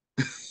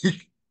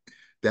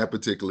 that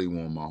particularly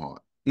warmed my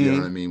heart. You know what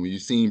I Mm-hmm. mean? When you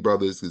seen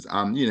brothers, because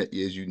I'm, you know,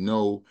 as you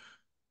know,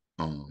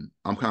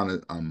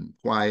 I'm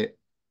quiet,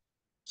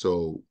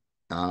 so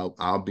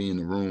I'll be in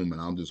the room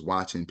and I'm just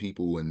watching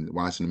people and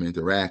watching them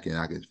interact, and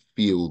I can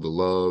feel the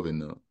love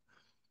and the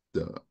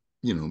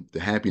the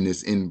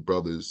happiness in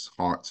brothers'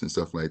 hearts and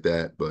stuff like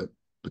that. But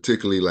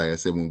particularly, like I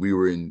said, when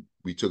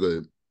we took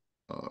a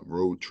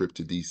road trip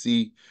to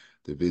DC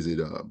to visit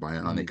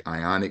Mm-hmm.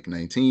 Ionic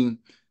 19.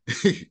 I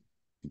think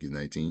it's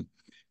 19.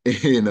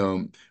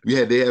 And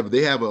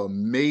they have an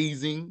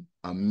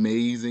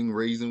amazing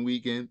raisin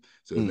weekend.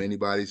 So if Mm.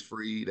 anybody's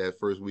free that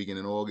first weekend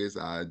in August,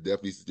 I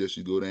definitely suggest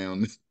you go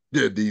down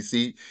to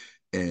DC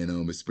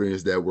and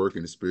experience that work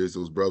and experience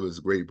those brothers,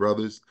 great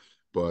brothers.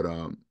 But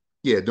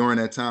yeah, during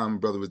that time, my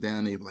brother was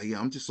down there, like, yeah,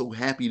 I'm just so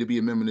happy to be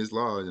a member of this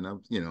lodge. And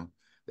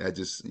that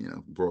just,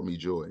 brought me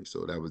joy.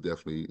 So that was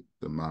definitely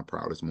my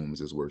proudest moments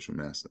as worship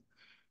master.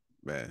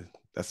 Man,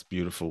 that's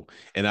beautiful.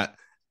 And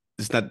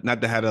it's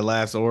not to have the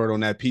last word on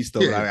that piece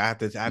though, but Yeah. I have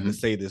to Mm-hmm.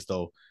 say this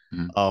though.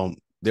 Mm-hmm.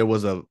 There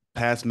was a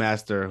past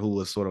master who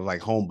was sort of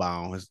like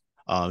homebound.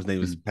 His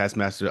name was past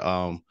master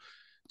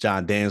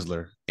John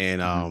Danzler,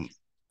 and Mm-hmm.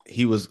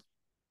 he was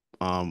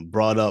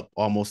brought up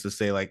almost to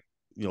say like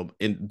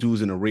in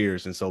dues in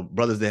arrears, and so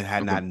brothers that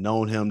had Okay. not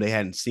known him, they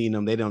hadn't seen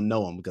him, they didn't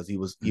know him because he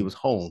was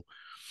home.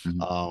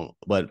 Mm-hmm.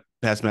 But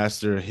past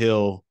master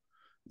Hill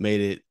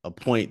made it a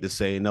point to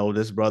say, no,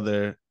 this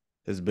brother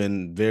has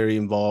been very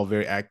involved,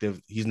 very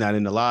active. He's not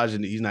in the lodge,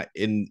 and he's not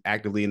in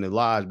actively in the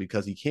lodge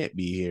because he can't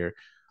be here.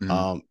 Mm-hmm.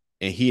 Um,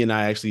 and he and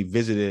I actually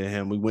visited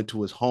him. We went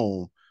to his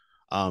home,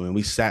 and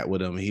we sat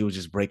with him. And he was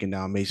just breaking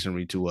down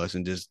masonry to us,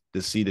 and just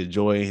to see the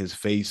joy in his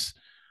face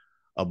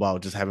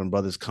about just having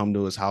brothers come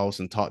to his house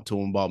and talk to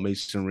him about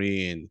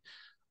masonry and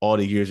all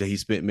the years that he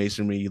spent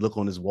masonry. You look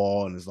on his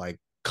wall and it's like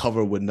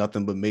covered with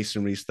nothing but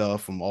masonry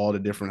stuff from all the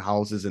different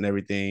houses and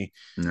everything.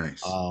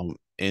 Nice.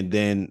 And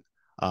then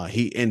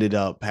he ended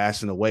up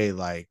passing away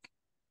like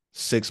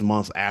 6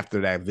 months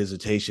after that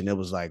visitation. It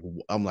was like,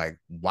 I'm like,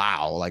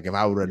 wow, like if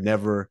I would have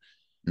never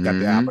got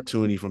the Mm-hmm.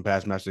 opportunity from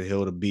past master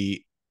Hill to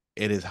be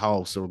at his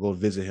house or go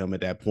visit him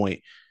at that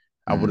point,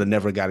 I would Mm-hmm. have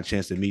never got a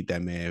chance to meet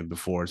that man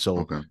before. So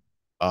Okay.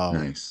 um,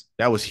 Nice.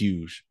 that was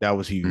huge. That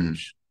was Mm-hmm.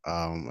 huge.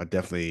 I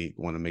definitely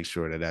want to make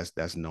sure that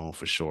that's known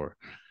for sure.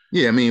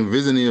 Yeah, I mean,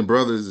 visiting your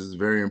brothers is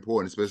very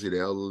important, especially the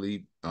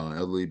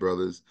elderly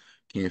brothers.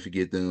 Can't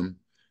forget them.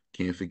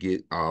 Can't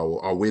forget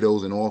our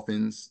widows and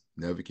orphans.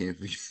 Never can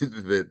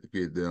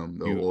forget them.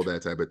 All Huge.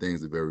 that type of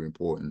things are very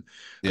important.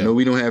 I Yeah, know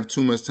we don't have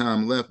too much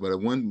time left, but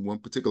one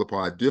particular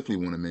part I definitely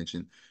want to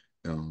mention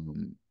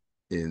um,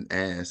 and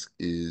ask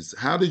is,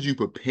 how did you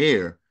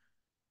prepare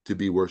to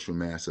be worship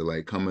master?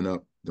 Like coming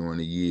up during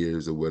the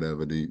years or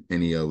whatever.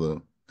 Any other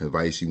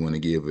advice you want to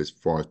give as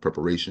far as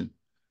preparation?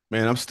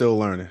 man, I'm still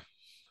learning.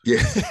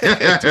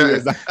 Yeah, 2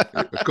 years.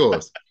 of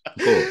course,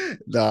 of course.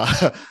 no,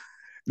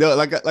 no,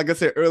 like I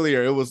said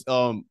earlier,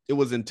 it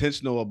was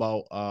intentional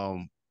about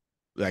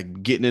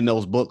like getting in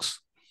those books.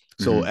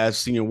 So Hmm. as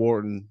senior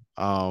warden,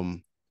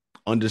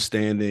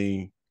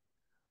 understanding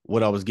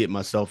what I was getting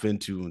myself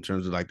into in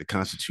terms of like the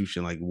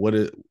Constitution, like what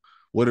are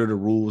the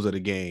rules of the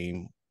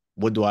game?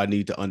 What do I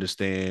need to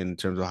understand in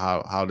terms of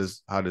how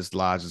this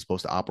lodge is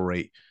supposed to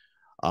operate?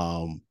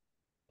 Um,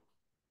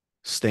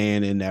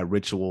 staying in that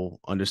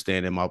ritual,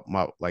 understanding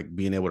my like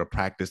being able to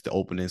practice the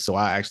opening. So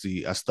I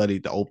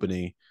studied the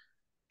opening,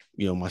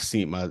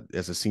 my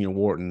as a senior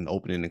warden,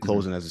 opening and Hmm.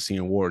 closing as a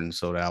senior warden,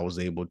 so that I was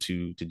able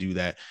to do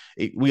that.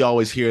 We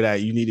always hear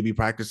that you need to be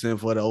practicing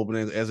for the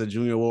opening as a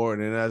junior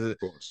warden, and as a Of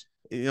course.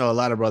 a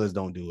lot of brothers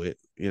don't do it.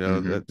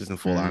 Hmm. That just in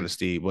full Hmm.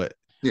 honesty. But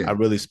I Yeah.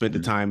 really spent the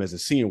Hmm. time as a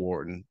senior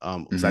warden,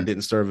 because I Hmm.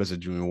 didn't serve as a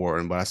junior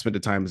warden, but I spent the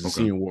time as a Okay.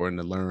 senior warden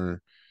to learn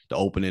the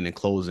opening and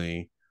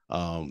closing.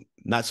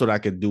 Not so that I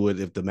could do it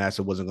if the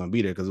master wasn't going to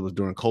be there, because it was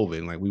during COVID,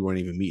 and like we weren't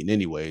even meeting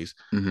anyways.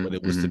 Hmm. But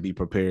it was to Hmm. be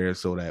prepared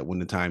so that when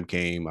the time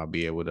came, I'll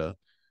be able to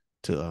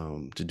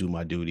do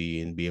my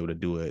duty and be able to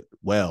do it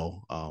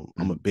well. I'm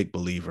a Hmm. big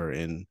believer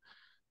in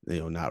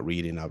not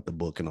reading out the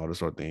book and all this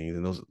sort of things.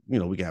 And those,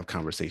 we can have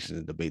conversations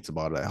and debates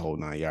about that whole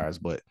 9 yards.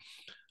 But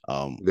There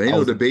ain't I no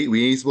was debate.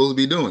 We ain't supposed to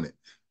be doing it.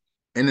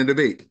 In the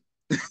debate.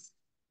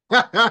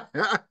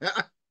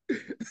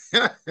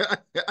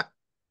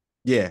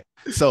 yeah.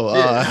 So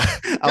Yeah.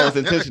 I was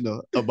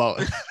intentional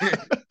about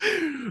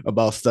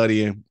about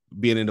studying,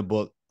 being in the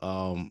book,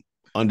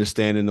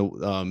 understanding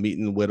the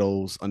meeting the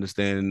widows,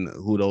 understanding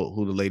who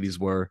the ladies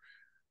were,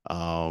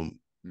 um,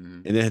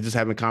 Hmm. and then just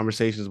having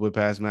conversations with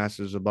past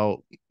masters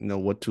about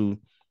what to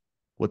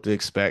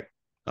expect.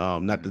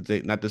 Hmm. Not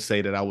to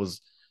say that I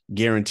was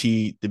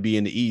guaranteed to be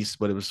in the East,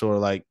 but it was sort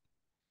of like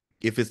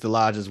if it's the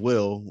lodge's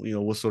will,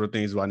 what sort of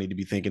things do I need to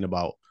be thinking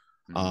about?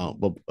 Hmm.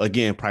 But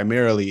again,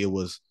 primarily it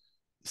was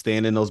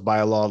staying in those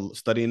bylaws,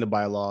 studying the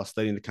bylaws,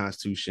 studying the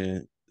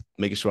Constitution,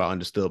 making sure I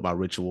understood my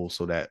ritual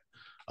so that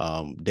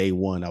day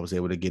one I was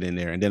able to get in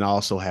there. And then I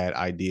also had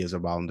ideas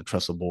around the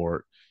trestle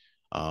board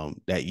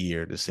that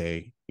year to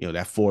say,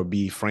 that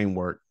 4B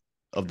framework.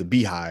 of the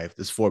beehive.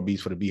 There's 4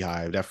 B's for the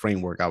beehive. That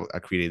framework, I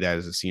created that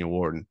as a senior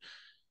warden.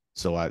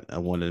 So I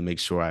wanted to make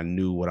sure I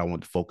knew what I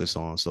wanted to focus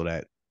on, so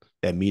that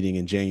that meeting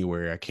in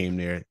January, I came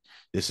there.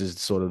 This is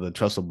sort of the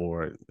trestle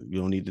board. We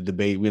don't need to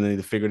debate. We don't need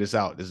to figure this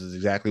out. This is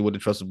exactly what the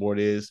trestle board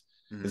is.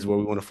 This is Mm-hmm. where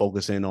we want to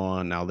focus in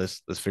on. Now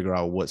let's figure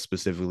out what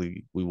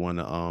specifically we want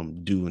to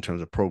do in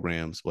terms of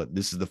programs. But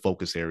this is the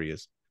focus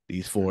areas.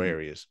 These 4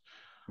 areas.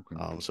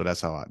 Okay. So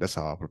that's how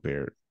I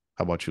prepared.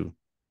 How about you?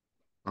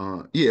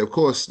 Yeah, of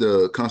course,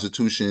 the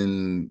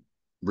Constitution,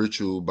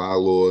 ritual,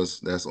 bylaws,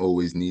 that's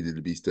always needed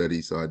to be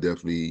studied. So I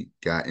definitely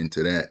got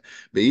into that.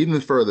 But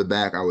even further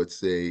back, I would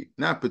say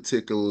not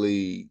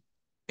particularly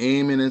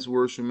aiming as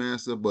worship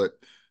master, but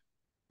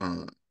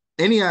uh,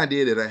 any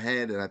idea that I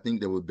had that I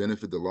think that would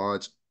benefit the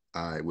lodge,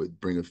 I would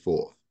bring it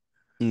forth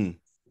Mm,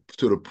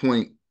 to the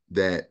point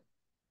that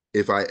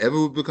if I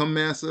ever would become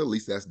master, at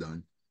least that's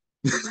done.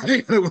 I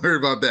ain't gonna worry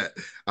about that.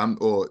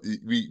 Or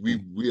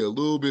mm, we're a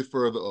little bit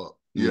further up.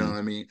 You know mm. what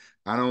I mean?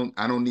 I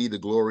don't need the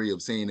glory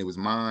of saying it was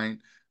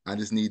mine. I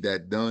just need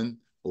that done,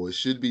 or it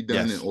should be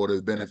done in Yes. order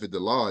to benefit the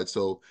Lord.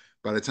 So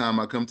by the time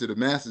I come to the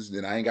masses,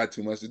 then I ain't got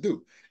too much to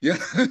do. You know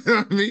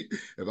what I mean?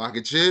 If I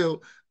could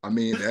chill, I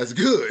mean that's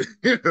good.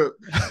 To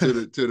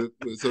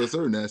a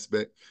certain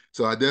aspect.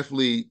 So I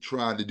definitely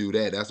try to do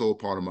that. That's all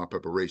part of my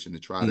preparation to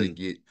try to Mm,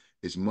 get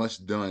as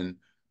much done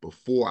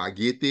before I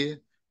get there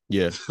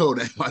yeah. so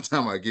that by the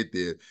time I get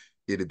there,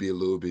 it'll be a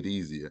little bit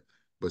easier.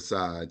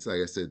 Besides,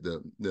 like I said,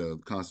 the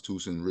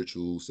Constitution,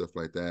 ritual, stuff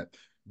like that.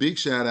 Big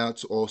shout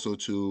outs also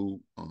to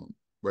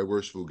Right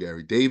Worshipful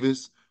Gary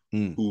Davis,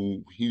 Mm,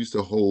 who he used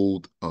to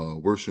hold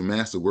worship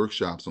master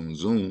workshops on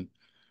Zoom.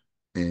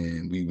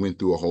 And we went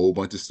through a whole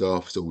bunch of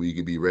stuff so we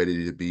could be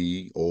ready to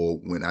be, or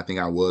when I think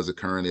I was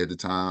currently at the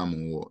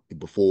time or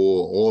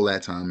before all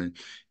that time. And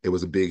it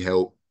was a big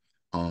help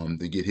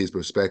to get his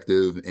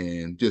perspective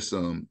and just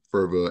some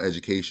further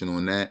education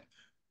on that.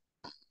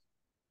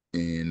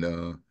 And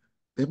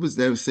that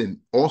was said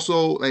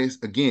also, like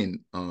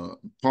again,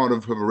 part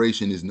of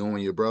preparation is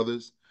knowing your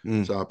brothers.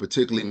 mm, So I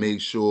particularly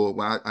make sure,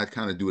 well, I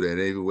kind of do that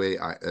anyway.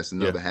 That's yeah.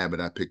 another habit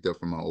I picked up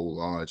from my old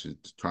lodge, is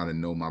trying to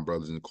know my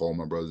brothers and call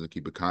my brothers and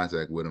keep in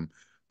contact with them.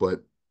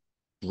 But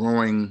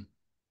growing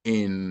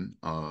in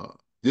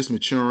just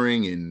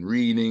maturing and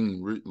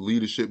reading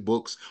leadership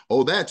books.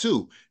 Oh, that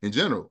too, in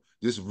general.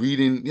 Just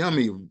reading, you know how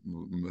many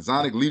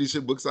Masonic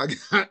leadership books I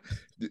got,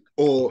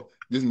 or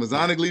just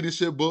Masonic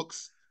leadership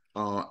books,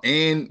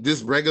 and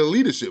just regular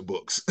leadership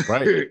books.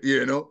 Right.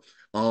 you know,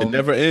 It um,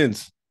 never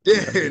ends. It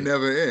yeah, never it ends.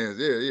 never ends.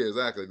 Yeah, yeah,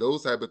 exactly.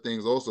 Those type of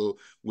things also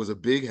was a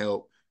big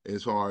help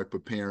as far as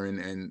preparing.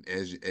 And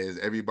as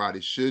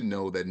everybody should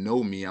know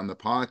me, I'm the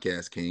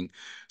podcast king.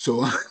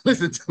 So I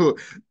listen to a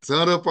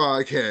ton of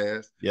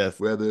podcasts, Yes.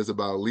 whether it's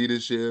about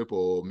leadership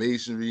or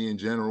masonry in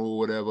general,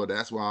 whatever.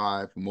 That's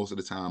why for most of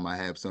the time I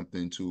have some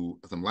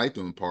light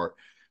to impart,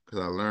 because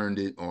I learned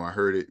it or I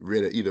heard it,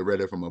 either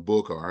read it from a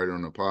book or I heard it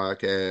on a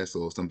podcast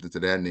or something to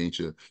that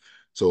nature.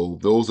 So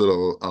those are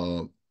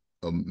the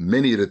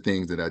many of the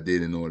things that I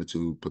did in order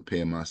to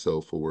prepare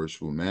myself for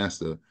Worshipful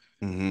Master.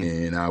 Hmm.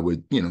 And I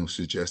would,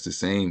 suggest the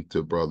same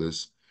to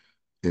brothers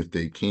if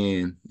they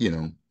can,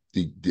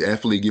 to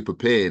definitely get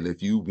prepared.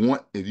 If you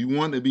want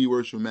to be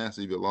Worshipful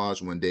Master of your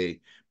lodge one day,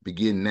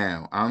 begin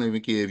now. I don't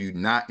even care if you're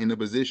not in a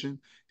position,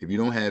 if you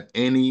don't have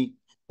any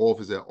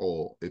office at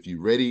all. If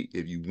you're ready,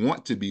 if you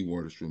want to be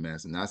Worshipful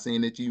Master, not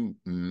saying that you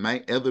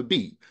might ever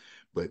be,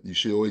 but you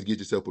should always get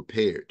yourself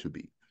prepared to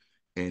be.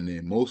 And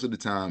then most of the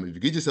time, if you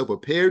get yourself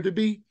prepared to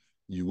be,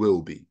 you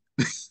will be.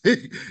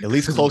 At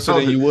least Because closer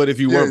than brother, you would if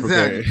you yeah, weren't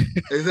exactly.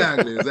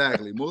 prepared.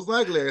 Exactly. Most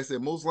likely, like I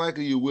said, most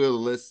likely you will,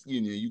 unless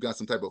you got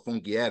some type of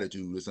funky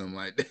attitude or something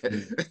like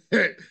Mm,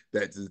 that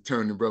that's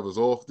turning brothers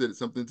off to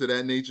something to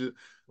that nature.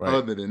 right.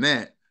 Other than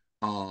that,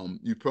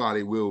 you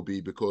probably will be,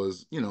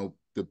 because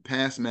the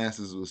past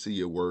masters will see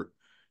your work,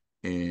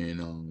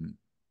 and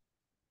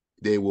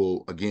they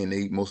will, again,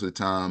 they most of the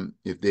time,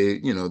 if they're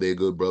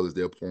good brothers,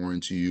 they'll pour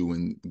into you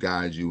and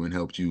guide you and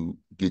help you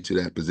get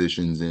to that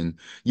positions. And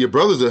your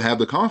brothers will have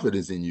the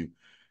confidence in you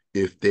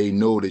if they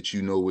know that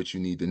you know what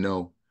you need to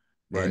know,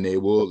 Right. and they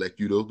will elect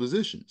you those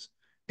positions.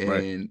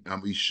 Right.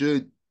 And we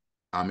should,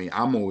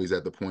 I'm always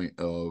at the point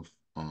of,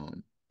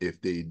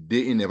 if they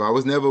didn't, if I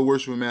was never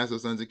worshiping Master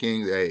of Sons of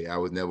Kings, hey, I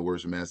was never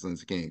worshiping Master of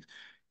Sons of Kings.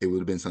 It would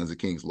have been Sons of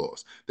Kings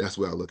lost. That's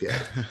where I look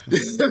at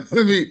it.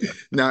 I mean,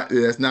 not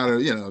that's not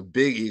a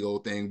big ego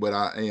thing, but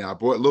I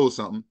brought a little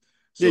something.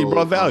 Yeah, you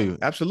brought So value.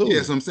 yeah,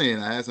 Absolutely. so I'm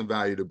saying I had some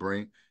value to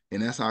bring,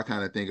 and that's how I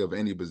kind of think of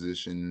any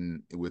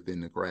position within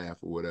the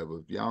craft or whatever.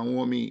 If y'all don't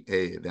want me,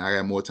 hey, then I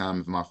got more time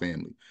with my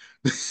family.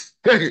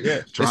 Yeah.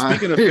 And Try.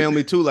 speaking of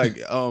family too, like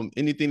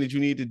anything that you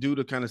need to do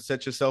to kind of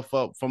set yourself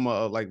up from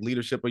a like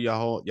leadership of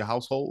your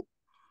household.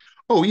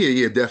 Oh yeah,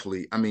 yeah,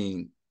 definitely. I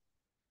mean,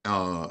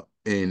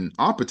 in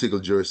our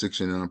particular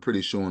jurisdiction, and I'm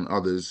pretty sure in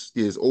others,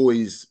 is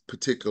always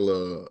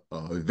particular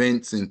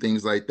events and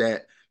things like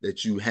that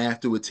that you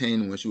have to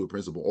attend once you're a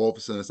principal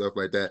officer and stuff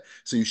like that.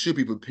 So you should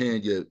be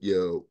preparing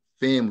your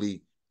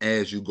family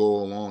as you go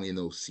along in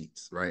those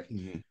seats, right?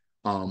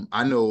 Hmm.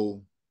 I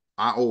know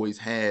I always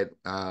had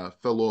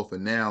fell off,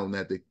 and now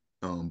that the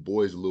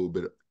boys a little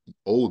bit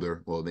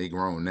older, well, they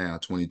grown now,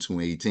 22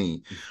 and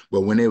 18.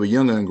 But when they were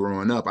younger and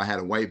growing up, I had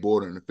a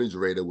whiteboard and a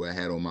refrigerator where I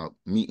had all my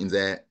meetings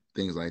at,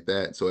 things like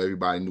that. So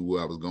everybody knew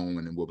where I was going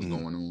and what was Mm,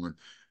 going on.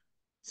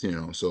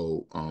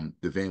 So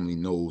the family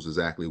knows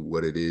exactly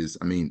what it is.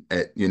 I mean,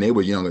 they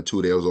were younger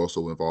too. They was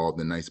also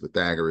involved in Knights of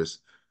Pythagoras.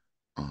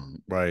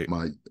 right.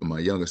 My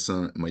younger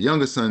son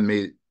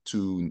made it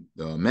to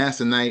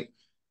Master Night,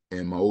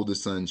 and my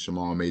oldest son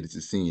Shamal made it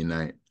to Senior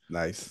Night.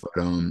 Nice.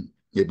 But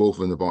they both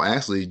in the ball.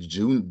 Actually,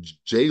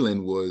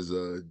 Jalen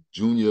was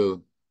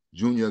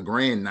junior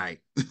grand night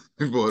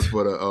for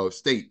the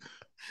state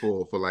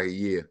for like a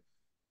year.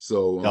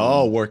 So Y'all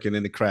all working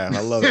in the craft. I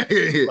love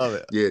it. Love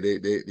it. yeah,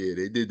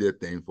 they did their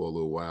thing for a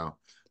little while.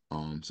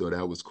 So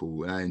that was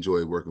cool, and I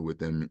enjoyed working with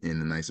them in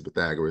the Knights of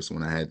Pythagoras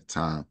when I had the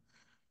time.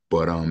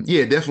 But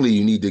yeah, definitely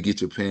you need to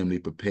get your family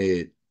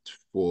prepared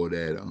for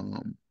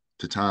that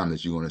the time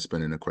that you're going to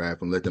spend in the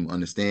craft and let them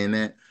understand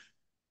that.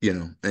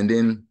 And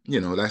then,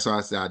 that's why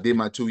I said I did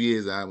my 2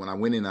 years. When I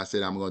went in, I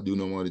said I'm gonna do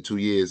no more than 2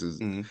 years. Is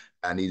Mm,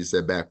 I need to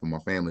step back from my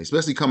family,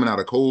 especially coming out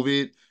of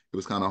COVID. It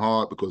was kind of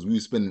hard because we were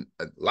spending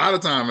a lot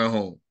of time at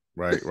home.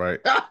 right, right.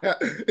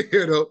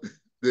 you know,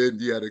 then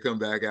you had to come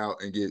back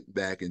out and get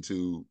back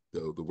into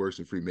the works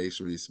of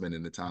Freemasonry,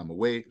 spending the time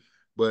away.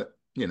 But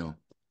you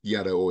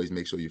got to always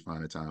make sure you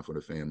find a time for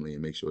the family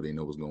and make sure they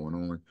know what's going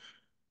on,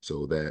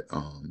 so that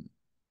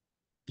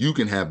you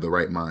can have the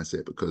right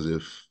mindset. Because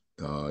if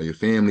your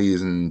family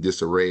is in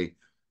disarray,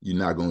 you're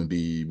not going to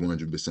be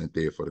 100%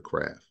 there for the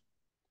craft.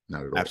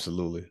 Not at all.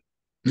 Absolutely.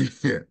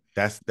 yeah,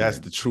 That's yeah,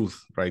 the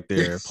truth right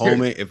there. If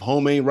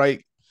home ain't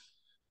right,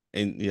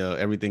 and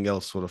everything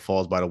else sort of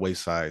falls by the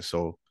wayside.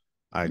 So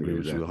I agree yeah,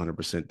 with you exactly.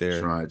 100%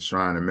 there. Trying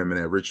to remember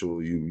that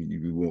ritual,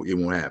 you won't. It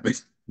won't happen.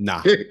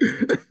 Nah,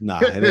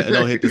 nah, it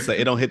don't hit the same.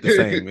 It don't hit the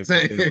same if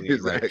the family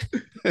ain't right.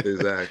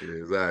 exactly,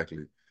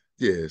 exactly.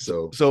 Yeah. So,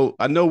 So, so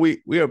I know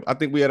we are. I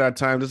think we had our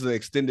time. This is an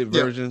extended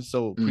yep. version.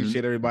 So Hmm.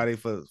 appreciate everybody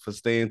for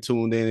staying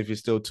tuned in. If you're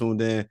still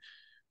tuned in,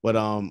 but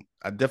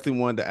I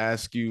definitely wanted to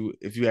ask you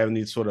if you have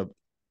any sort of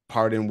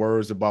parting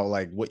words about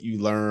like what you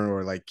learned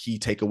or like key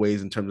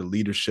takeaways in terms of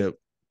leadership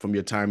from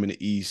your time in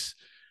the East.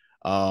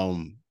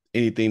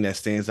 Anything that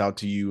stands out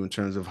to you in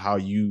terms of how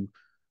you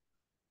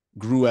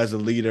grew as a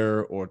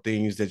leader or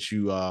things that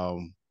you are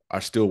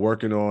still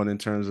working on in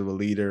terms of a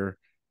leader.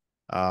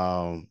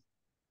 Um,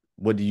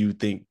 what do you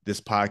think this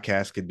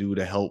podcast could do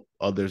to help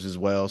others as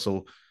well?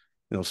 So,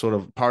 sort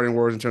of parting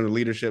words in terms of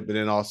leadership, but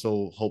then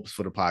also hopes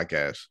for the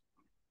podcast.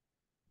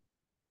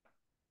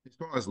 As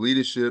far as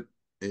leadership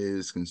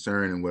is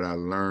concerned, and what I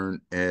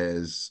learned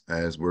as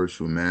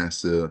worship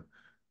master,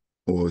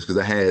 or because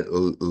I had a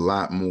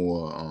lot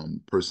more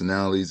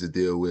personalities to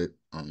deal with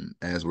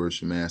as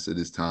worship master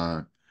this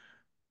time.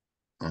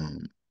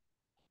 Um,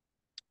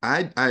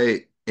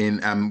 I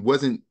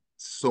wasn't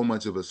so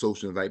much of a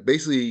social, like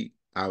basically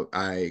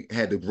I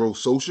had to grow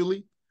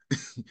socially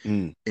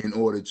Mm, in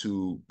order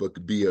to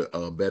but be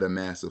a better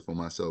master for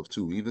myself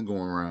too, even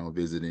going around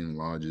visiting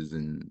lodges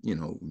and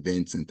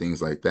events and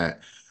things like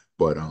that.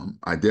 But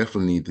I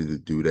definitely needed to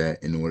do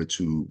that in order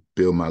to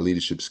build my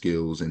leadership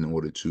skills, in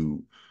order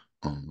to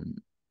um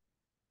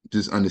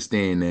just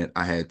understand that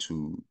I had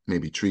to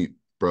maybe treat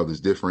brothers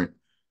different.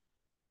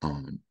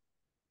 um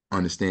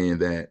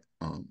Understand that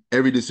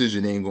every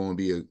decision ain't going to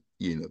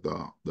be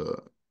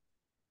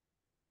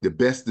the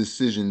best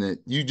decision. That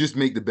you just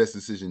make the best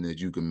decision that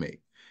you can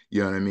make.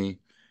 You know what I mean?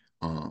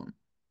 um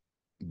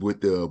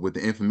with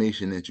the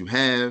information that you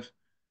have,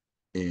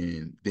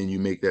 and then you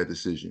make that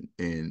decision.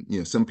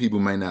 And some people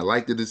might not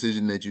like the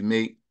decision that you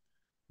make,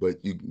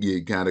 but you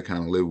gotta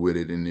kind of live with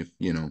it. And if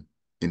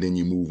and then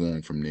you move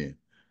on from there.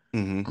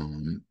 mm-hmm.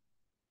 um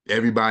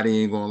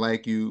Everybody ain't gonna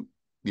like you.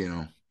 you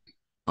know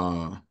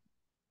uh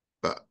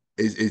uh,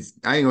 it's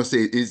I ain't gonna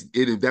say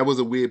that was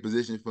a weird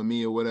position for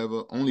me or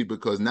whatever. Only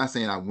because, not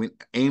saying I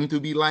went aim to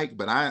be liked,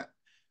 but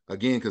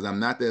again, because I'm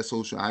not that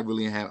social. I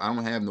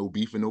don't have no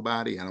beef with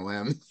nobody. I don't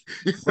have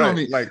you know what I Right.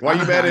 mean. Like, why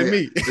you mad at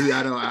me?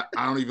 I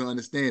don't even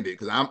understand it,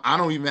 because I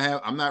don't even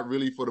have I'm not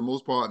really, for the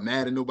most part,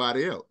 mad at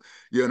nobody else.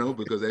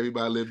 Because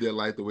everybody lived their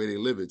life the way they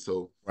live it.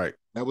 So Right.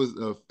 that was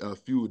a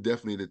few,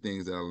 definitely, the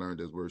things that I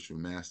learned as worship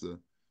master.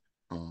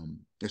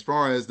 As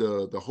far as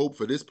the hope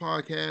for this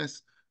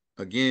podcast,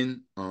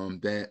 again,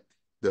 that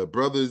the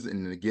brothers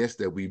and the guests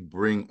that we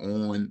bring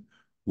on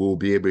will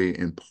be able to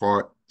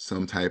impart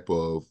some type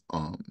of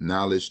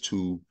knowledge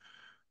to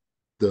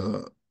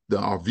the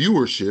our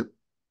viewership,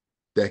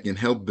 that can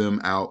help them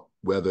out,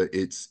 whether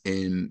it's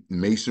in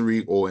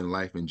masonry or in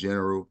life in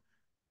general.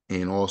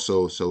 And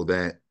also, so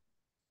that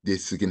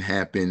this can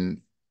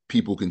happen,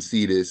 people can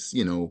see this,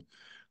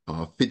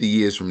 50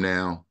 years from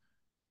now.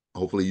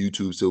 Hopefully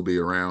YouTube still be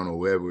around, or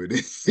wherever it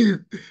is.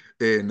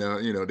 And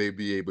they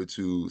be able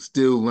to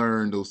still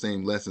learn those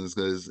same lessons,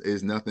 because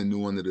there's nothing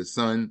new under the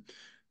sun,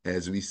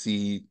 as we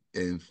see.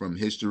 And from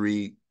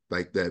history,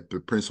 like that, the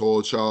Prince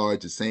Hall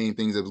charge, the same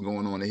things that was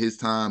going on at his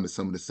time is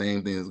some of the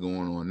same things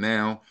going on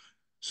now.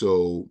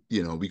 So,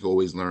 we can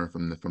always learn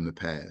from the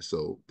past.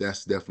 So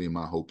that's definitely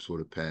my hopes for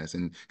the past,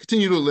 and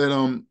continue to let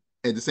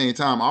at the same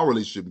time our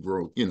relationship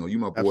grow. You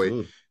my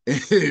boy,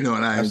 Absolutely.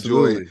 and I enjoy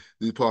Absolutely.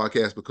 the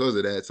podcast because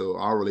of that. So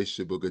our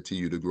relationship will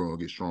continue to grow and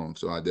get strong.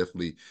 So I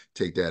definitely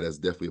take that as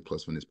definitely a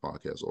plus from this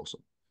podcast also.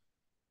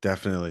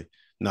 Definitely.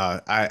 No,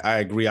 I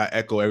agree. I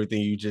echo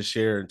everything you just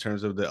shared in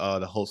terms of the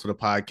host of the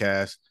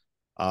podcast.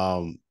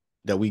 Um,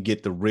 that we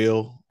get the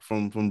real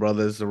from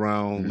brothers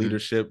around Mm-hmm.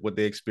 leadership, what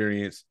they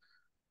experience,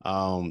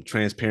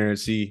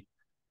 transparency,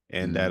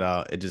 and Mm-hmm.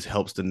 that it just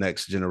helps the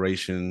next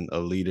generation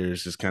of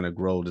leaders just kind of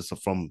grow just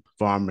from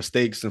our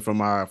mistakes and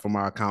from our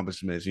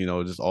accomplishments.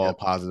 Just all Yep.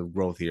 positive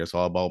growth here. It's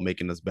all about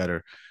making us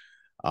better.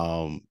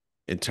 Um,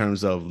 in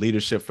terms of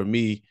leadership for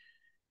me,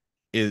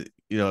 it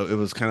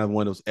was kind of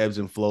one of those ebbs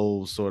and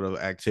flows sort of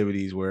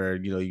activities where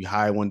you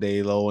high one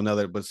day, low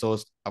another. But so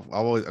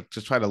I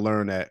just try to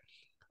learn that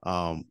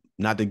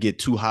not to get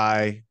too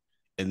high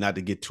and not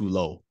to get too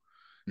low.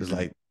 It's Mm-hmm.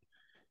 like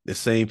the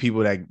same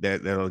people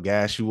that'll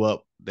gas you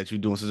up that you're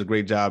doing such a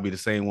great job be the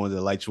same ones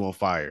that light you on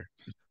fire.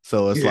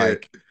 So it's Yeah.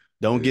 like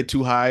don't Yeah. get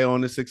too high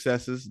on the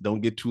successes,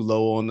 don't get too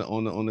low on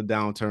the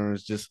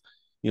downturns. Just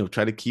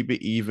try to keep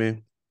it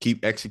even,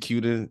 keep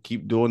executing,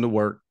 keep doing the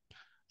work,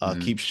 Mm-hmm.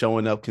 keep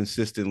showing up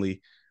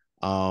consistently,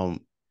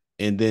 um,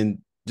 and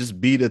then just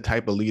be the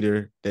type of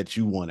leader that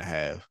you want to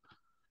have.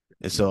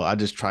 And so I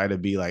just try to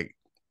be like,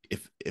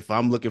 if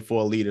I'm looking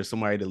for a leader,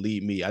 somebody to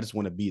lead me, I just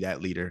want to be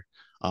that leader.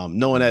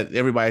 Knowing Mm-hmm. that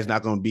everybody's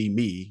not going to be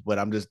me, but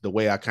I'm just the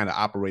way I kind of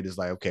operate is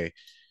like, okay,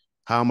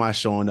 how am I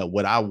showing up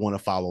what I want to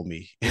follow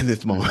me in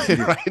this moment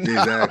Yeah, right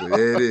now? exactly.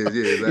 Yeah, it is.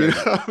 Yeah, You know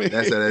exactly. what I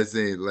That's mean? how that's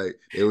saying. Like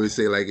they always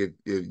say, like if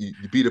you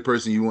be the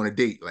person you want to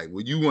date, like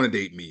would you want to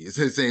date me? It's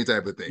the same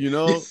type of thing. You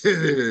know, Yes,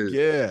 it is.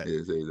 yeah. Yeah,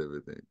 it says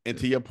everything. And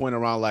Yeah. to your point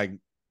around like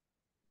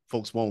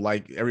folks won't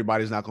like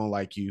everybody's not gonna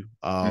like you.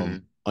 Mm-hmm.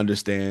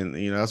 Understand,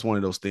 that's one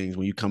of those things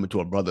when you come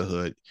into a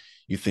brotherhood,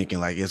 you thinking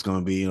like it's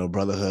gonna be,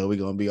 brotherhood, we're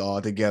gonna be all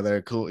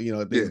together, cool,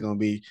 things Yeah. gonna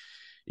be,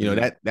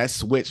 Mm-hmm. that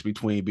switch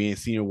between being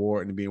senior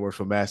ward and being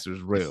worshipful master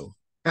is real.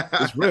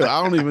 It's real.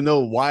 I don't even know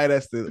why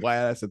that's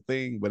the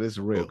thing, but it's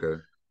real.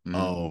 Okay. Um,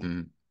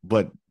 Mm-hmm.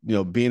 but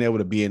being able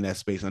to be in that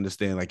space,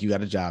 understand like you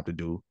got a job to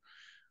do.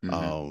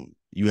 Mm-hmm.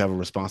 You have a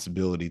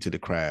responsibility to the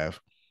craft.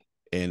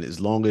 And as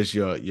long as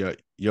your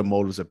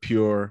motives are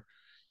pure,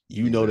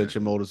 you know that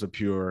your Exactly. motives are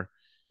pure.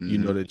 You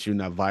know Mm-hmm. that you're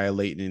not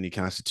violating any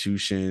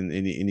constitution,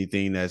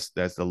 anything that's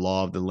the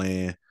law of the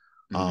land.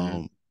 Mm-hmm.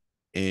 Um,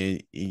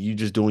 and you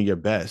just doing your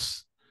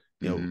best.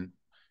 You know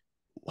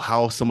Mm-hmm.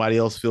 how somebody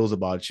else feels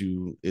about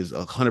you is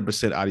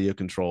 100% out of your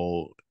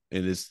control,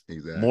 and it's more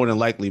Exactly. than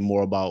likely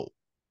more about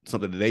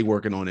something that they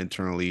working on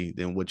internally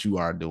than what you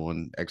are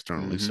doing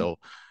externally. Mm-hmm. So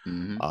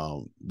Mm-hmm.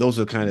 those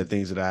are kind of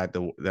things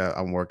that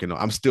I'm working on.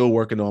 I'm still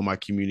working on my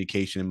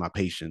communication and my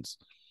patience.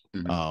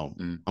 Mm-hmm.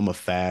 Mm-hmm. I'm a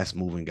fast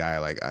moving guy.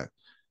 Like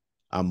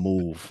I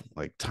move.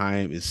 Like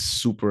time is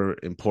super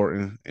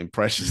important and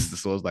precious. Mm-hmm.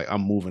 So it's like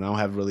I'm moving. I don't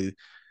have really.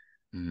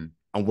 Mm-hmm.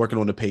 I'm working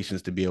on the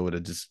patience to be able to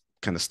just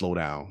kind of slow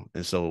down.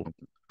 And so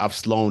I've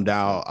slowed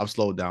down. Understood. I've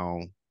slowed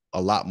down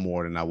a lot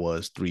more than I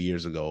was 3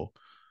 years ago.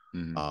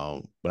 Mm-hmm.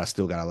 But I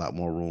still got a lot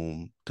more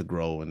room to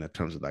grow in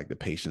terms of like the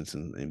patience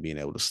and being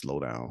able to slow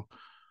down.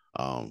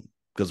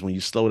 Because when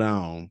you slow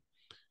down,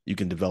 you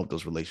can develop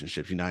those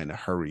relationships. You're not in a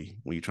hurry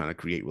when you're trying to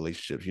create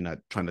relationships. You're not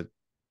trying to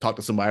talk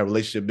to somebody,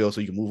 relationship build, so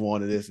you can move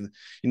on to this. And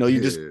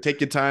you just Yeah. take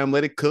your time,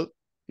 let it cook.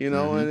 Mm-hmm.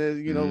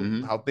 And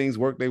Mm-hmm. how things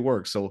work, they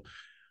work. So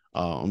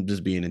I'm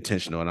just being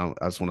intentional, and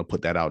I just want to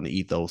put that out in the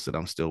ethos that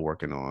I'm still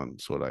working on,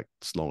 sort of like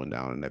slowing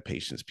down in that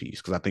patience piece,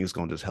 because I think it's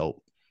going to just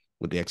help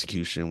with the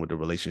execution, with the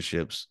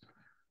relationships,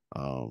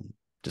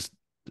 just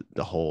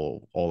the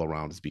whole all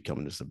around is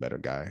becoming just a better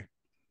guy.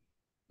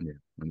 Yeah.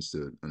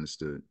 Understood.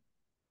 Understood.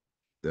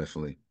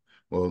 Definitely.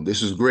 Well,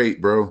 this is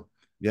great, bro.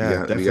 We Yeah,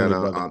 got we got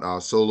definitely, brother.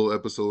 our solo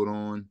episode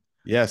on.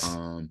 Yes,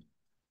 Um,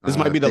 this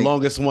might I be the think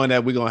longest one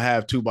that we're gonna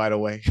have too, by the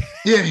way.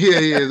 yeah,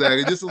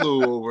 exactly. Just a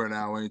little over an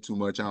hour, ain't too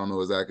much. I don't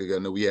know exactly. I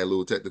know we had a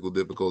little technical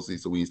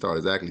difficulties, so we started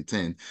exactly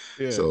 10.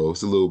 Yeah, So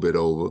it's a little bit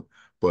over.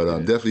 But yeah,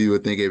 definitely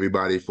would thank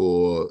everybody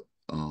for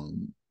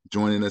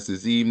joining us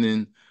this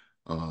evening.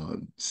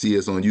 See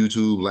us on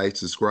YouTube, like,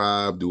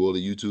 subscribe, do all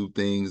the YouTube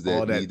things all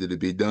that that. needed to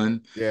be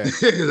done. Yeah,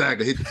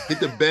 Exactly. Hit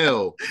the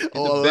bell. Hit the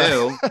all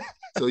bell that.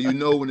 so you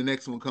know when the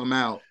next one come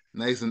out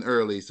nice and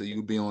early so you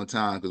can be on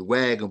time because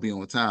Wag gonna be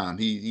on time.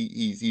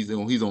 He's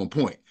on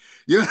point.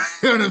 You know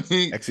what I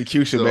mean?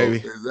 Execution, So baby.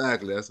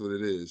 exactly, that's what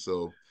it is.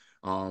 So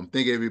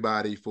thank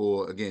everybody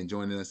for again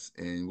joining us,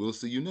 and we'll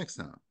see you next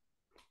time.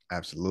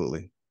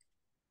 Absolutely.